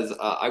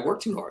I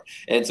work too hard.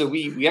 And so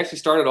we actually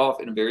started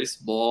off in a very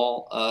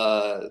small,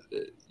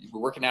 we're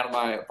working out of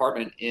my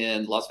apartment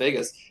in Las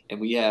Vegas, and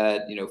we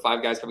had,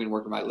 5 guys coming to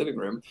work in my living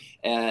room.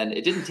 And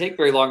it didn't take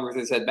very long before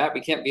they said, Matt,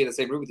 we can't be in the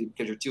same room with you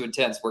because you're too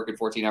intense working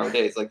 14-hour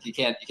days. You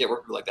can't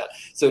work like that.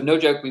 So no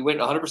joke, we went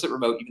 100%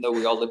 remote, even though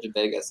we all lived in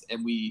Vegas,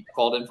 and we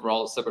called in from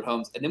all separate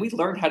homes. And then we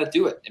learned how to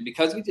do it. And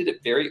because we did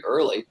it very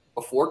early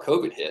before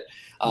COVID hit,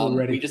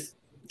 we just,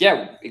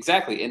 yeah,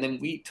 exactly. And then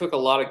we took a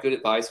lot of good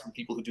advice from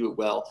people who do it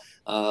well,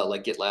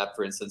 like GitLab,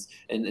 for instance,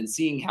 and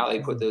seeing how they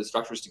put those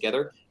structures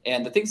together.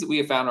 And the things that we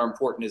have found are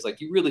important is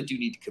you really do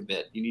need to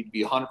commit. You need to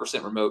be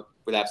 100% remote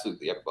with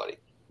absolutely everybody.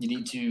 You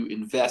need to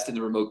invest in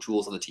the remote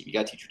tools on the team. You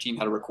got to teach your team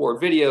how to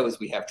record videos.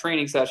 We have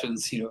training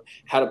sessions,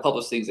 how to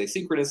publish things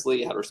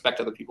asynchronously, how to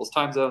respect other people's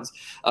time zones.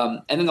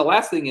 And then the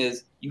last thing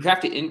is you have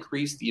to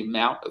increase the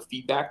amount of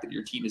feedback that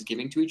your team is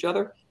giving to each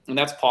other. And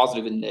that's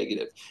positive and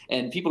negative.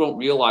 And people don't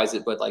realize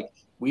it, but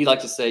we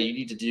like to say you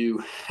need to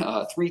do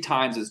 3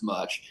 times as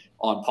much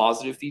on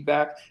positive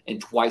feedback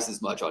and twice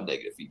as much on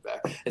negative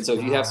feedback. And so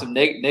if you have some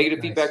negative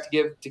feedback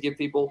to give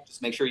people,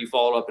 just make sure you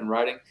follow it up in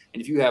writing.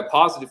 And if you have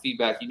positive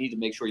feedback, you need to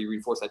make sure you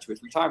reinforce that 2 or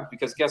 3 times,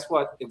 because guess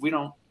what? If we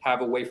don't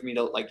have a way for me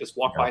to just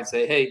walk by and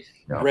say, hey,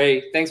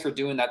 Ray, thanks for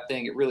doing that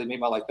thing. It really made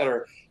my life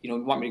better. You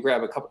want me to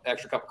grab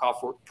extra cup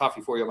of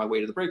coffee for you on my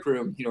way to the break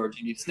room, or do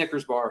you need a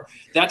Snickers bar?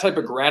 That type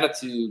of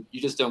gratitude you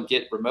just don't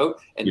get remote.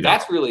 And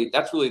that's really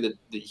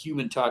the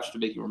human touch to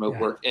making remote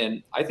work.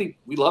 And I think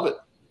we love it.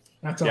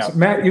 That's awesome.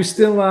 Matt, you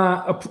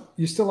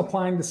still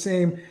applying the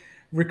same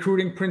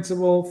recruiting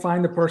principle,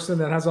 find the person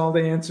that has all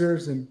the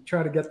answers and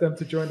try to get them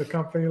to join the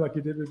company like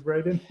you did with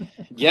Braden?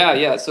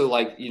 Yeah. So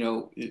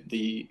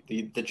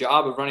the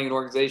job of running an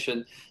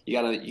organization, you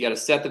gotta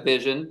set the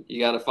vision,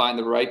 you gotta find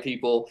the right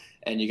people,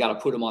 and you gotta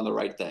put them on the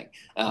right thing.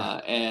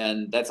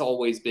 And that's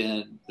always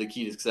been the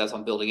key to success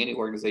on building any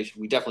organization.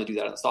 We definitely do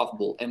that at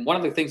Unstoppable. And one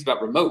of the things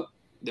about remote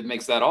that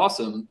makes that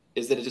awesome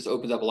is that it just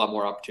opens up a lot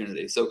more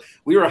opportunities. So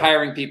we were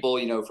hiring people,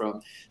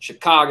 from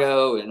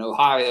Chicago and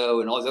Ohio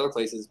and all these other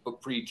places, but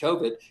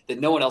pre-COVID, that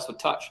no one else would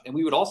touch. And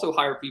we would also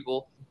hire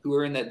people who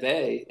were in that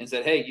Bay and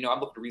said, hey, I'm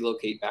looking to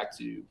relocate back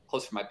to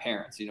closer to my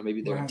parents,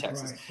 maybe they're in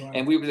Texas. Right.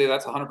 And we would say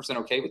that's 100%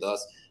 okay with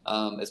us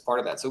as part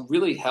of that. So it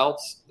really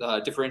helps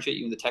differentiate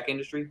you in the tech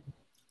industry.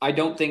 I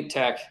don't think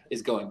tech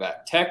is going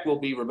back. Tech will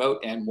be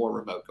remote and more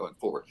remote going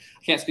forward.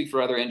 I can't speak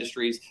for other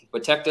industries,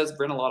 but tech does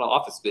bring a lot of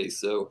office space,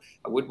 so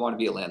I wouldn't want to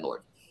be a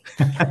landlord.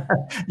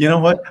 You know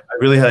what? I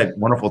really had a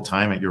wonderful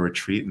time at your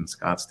retreat in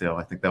Scottsdale.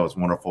 I think that was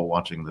wonderful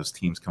watching those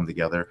teams come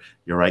together.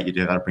 You're right. You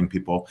did got to bring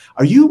people.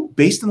 Are you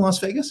based in Las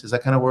Vegas? Is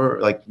that kind of where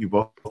like you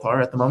both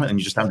are at the moment, and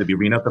you just happen to be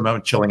Reno at the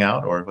moment, chilling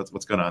out, or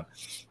what's going on?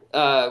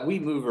 We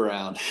move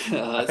around.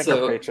 I think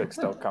our paychecks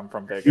still come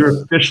from Vegas.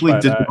 You're officially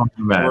digital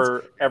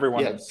nomads.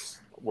 Everyone is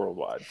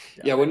worldwide.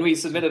 Yeah, when we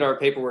submitted our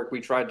paperwork,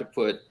 we tried to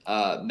put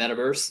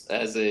Metaverse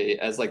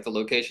as like the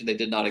location. They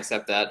did not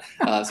accept that.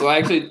 So I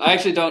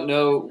actually don't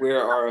know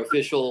where our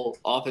official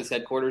office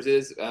headquarters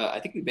is. I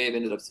think we may have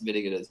ended up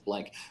submitting it as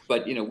blank.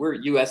 But we're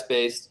U.S.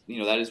 based.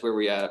 That is where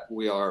we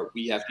are.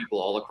 We have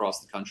people all across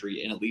the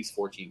country in at least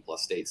 14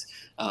 plus states.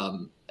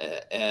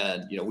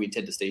 And we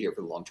intend to stay here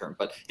for the long term.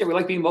 But yeah, we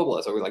like being mobile.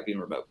 That's why we like being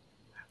remote.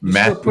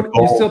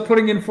 You're still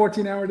putting in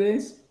 14-hour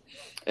days?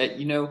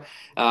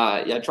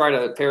 I try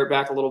to pare it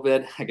back a little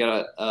bit. I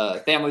got a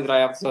family that I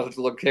have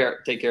to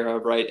take care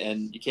of, right?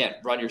 And you can't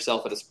run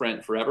yourself at a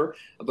sprint forever.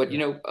 But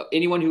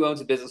anyone who owns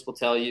a business will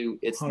tell you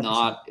it's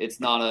 100%.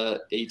 not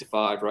a 8 to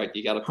 5, right?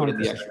 You got to put in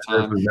the extra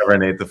time. There's never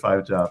an 8 to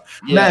 5 job.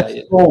 Yeah,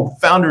 Matt Gould,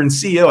 founder and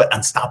CEO at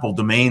Unstoppable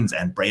Domains,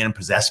 and Braden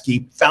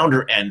Pezeshki,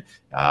 founder and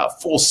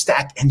full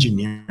stack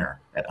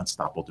engineer at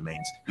Unstoppable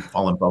Domains. You can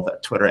follow them both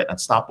at Twitter at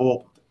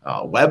Unstoppable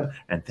Web,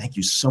 and thank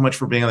you so much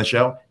for being on the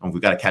show. And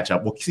we've got to catch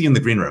up. We'll see you in the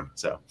green room.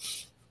 So,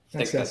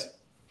 thanks, guys.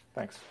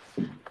 Thanks.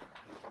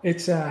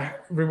 It's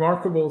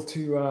remarkable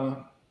to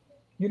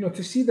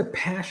to see the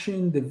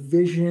passion, the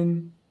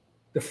vision,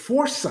 the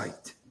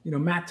foresight.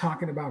 Matt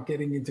talking about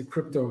getting into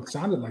crypto. It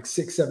sounded like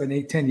 6, 7,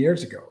 8, 10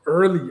 years ago.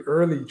 Early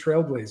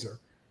trailblazer,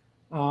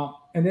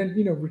 and then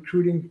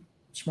recruiting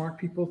smart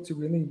people to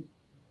really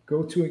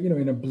go to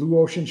in a blue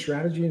ocean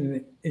strategy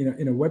and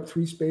in a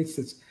Web3 space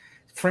that's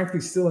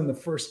frankly still in the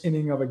first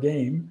inning of a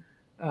game,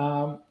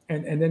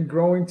 and then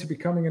growing to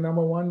becoming a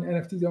 #1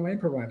 NFT domain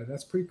provider.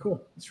 That's pretty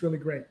cool. It's really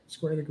great.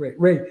 It's really great.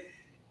 Ray,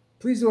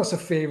 please do us a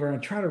favor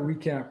and try to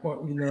recap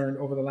what we learned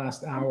over the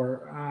last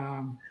hour.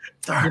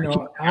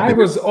 I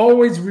was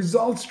always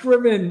results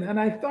driven, and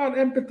I thought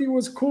empathy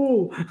was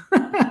cool.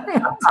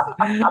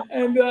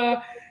 And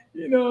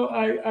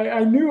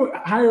I knew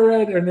higher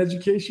ed and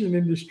education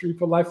industry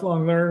for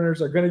lifelong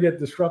learners are going to get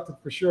disrupted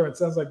for sure. It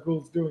sounds like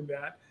Gould's doing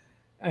that.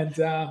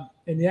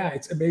 And yeah,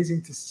 it's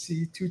amazing to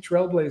see two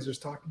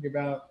trailblazers talking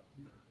about,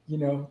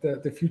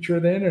 the future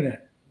of the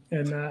internet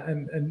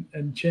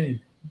and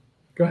chain.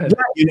 Go ahead.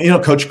 Yeah,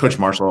 Coach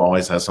Marshall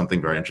always has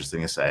something very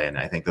interesting to say, and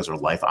I think those are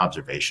life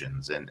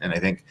observations. And I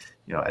think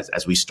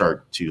as we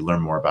start to learn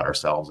more about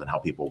ourselves and how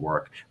people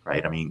work,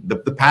 right? I mean, the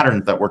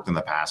patterns that worked in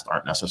the past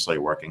aren't necessarily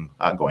working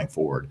going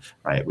forward,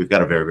 right? We've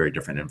got a very, very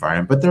different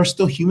environment, but there are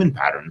still human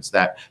patterns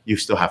that you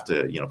still have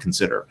to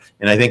consider.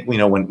 And I think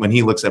when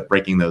he looks at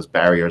breaking those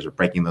barriers or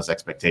breaking those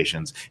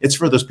expectations, it's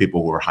for those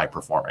people who are high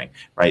performing,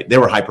 right? They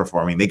were high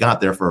performing, they got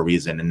there for a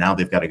reason, and now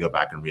they've got to go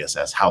back and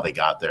reassess how they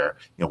got there.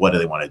 What do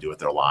they want to do with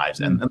their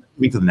lives? And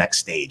moving to the next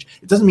stage.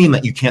 It doesn't mean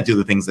that you can't do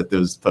the things that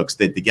those folks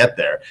did to get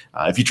there.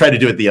 If you try to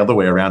do it the other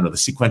way around, or the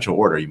sequential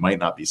order, you might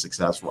not be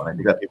successful. And I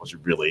think that people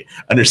should really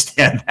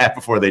understand that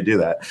before they do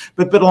that.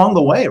 But along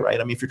the way,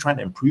 right? I mean, if you're trying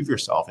to improve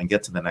yourself and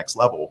get to the next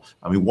level,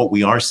 I mean, what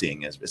we are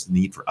seeing is the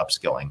need for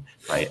upskilling,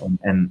 right?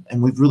 And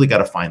we've really got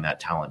to find that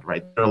talent,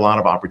 right? There are a lot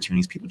of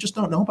opportunities. People just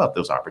don't know about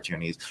those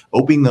opportunities.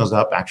 Opening those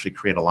up actually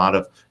create a lot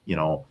of,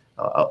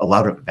 a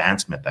lot of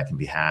advancement that can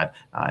be had.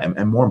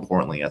 And more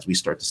importantly, as we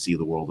start to see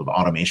the world of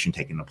automation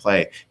taking into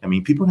play, I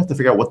mean, people have to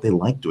figure out what they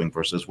like doing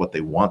versus what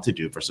they want to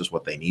do versus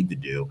what they need to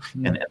do.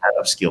 And that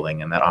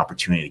upskilling and that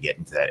opportunity to get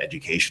into that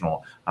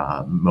educational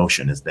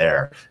motion is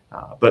there.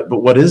 But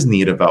what is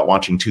neat about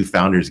watching two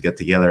founders get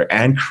together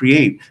and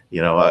create,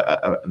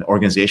 an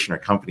organization or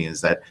company is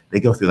that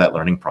they go through that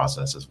learning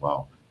process as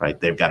well. Right,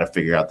 they've got to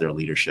figure out their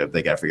leadership.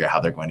 They got to figure out how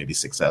they're going to be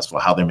successful,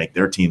 how they make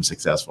their team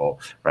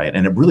successful, right?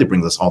 And it really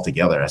brings us all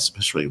together,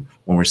 especially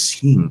when we're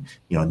seeing,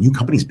 new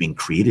companies being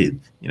created,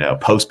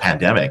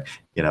 post-pandemic.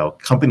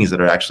 Companies that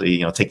are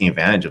actually, taking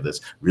advantage of this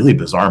really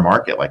bizarre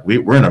market. Like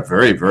we're in a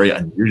very, very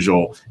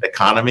unusual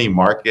economy,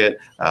 market,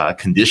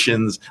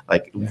 conditions.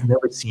 Like we've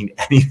never seen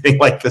anything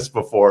like this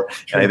before,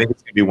 and I think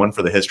it's going to be one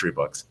for the history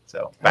books.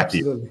 So back to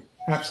you.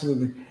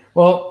 Absolutely.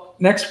 Well,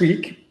 next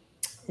week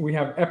we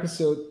have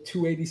episode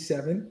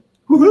 287.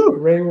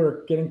 Woohoo! Ray,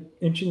 we're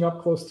inching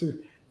up close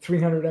to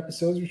 300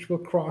 episodes, which will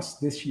cross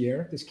this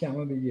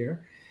calendar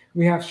year.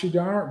 We have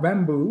Sridhar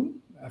Vembu,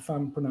 if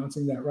I'm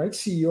pronouncing that right,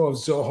 CEO of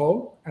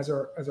Zoho, as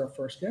our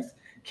first guest.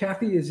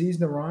 Kathy Aziz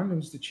Naran,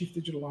 who's the Chief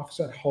Digital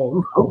Officer at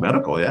Hull.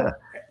 Medical, yeah.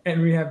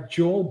 And we have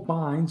Joel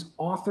Bynes,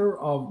 author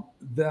of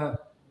The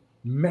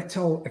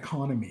Metal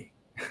Economy.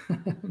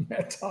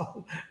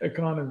 Metal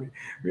Economy.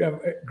 We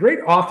have great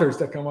authors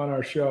that come on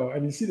our show,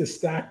 and you see the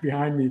stack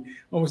behind me.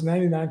 Almost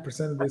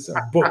 99% of this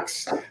are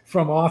books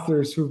from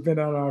authors who've been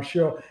on our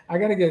show. I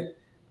got to get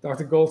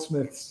Dr.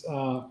 Goldsmith's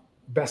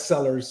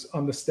bestsellers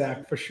on the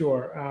stack for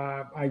sure.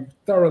 I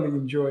thoroughly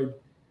enjoyed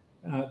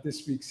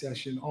this week's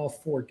session. All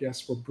 4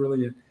 guests were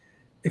brilliant.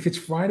 If it's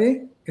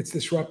Friday, it's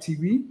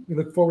DisrupTV. We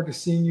look forward to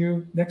seeing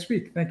you next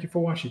week. Thank you for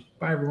watching.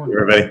 Bye, everyone.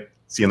 Everybody,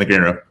 see you in the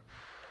green room.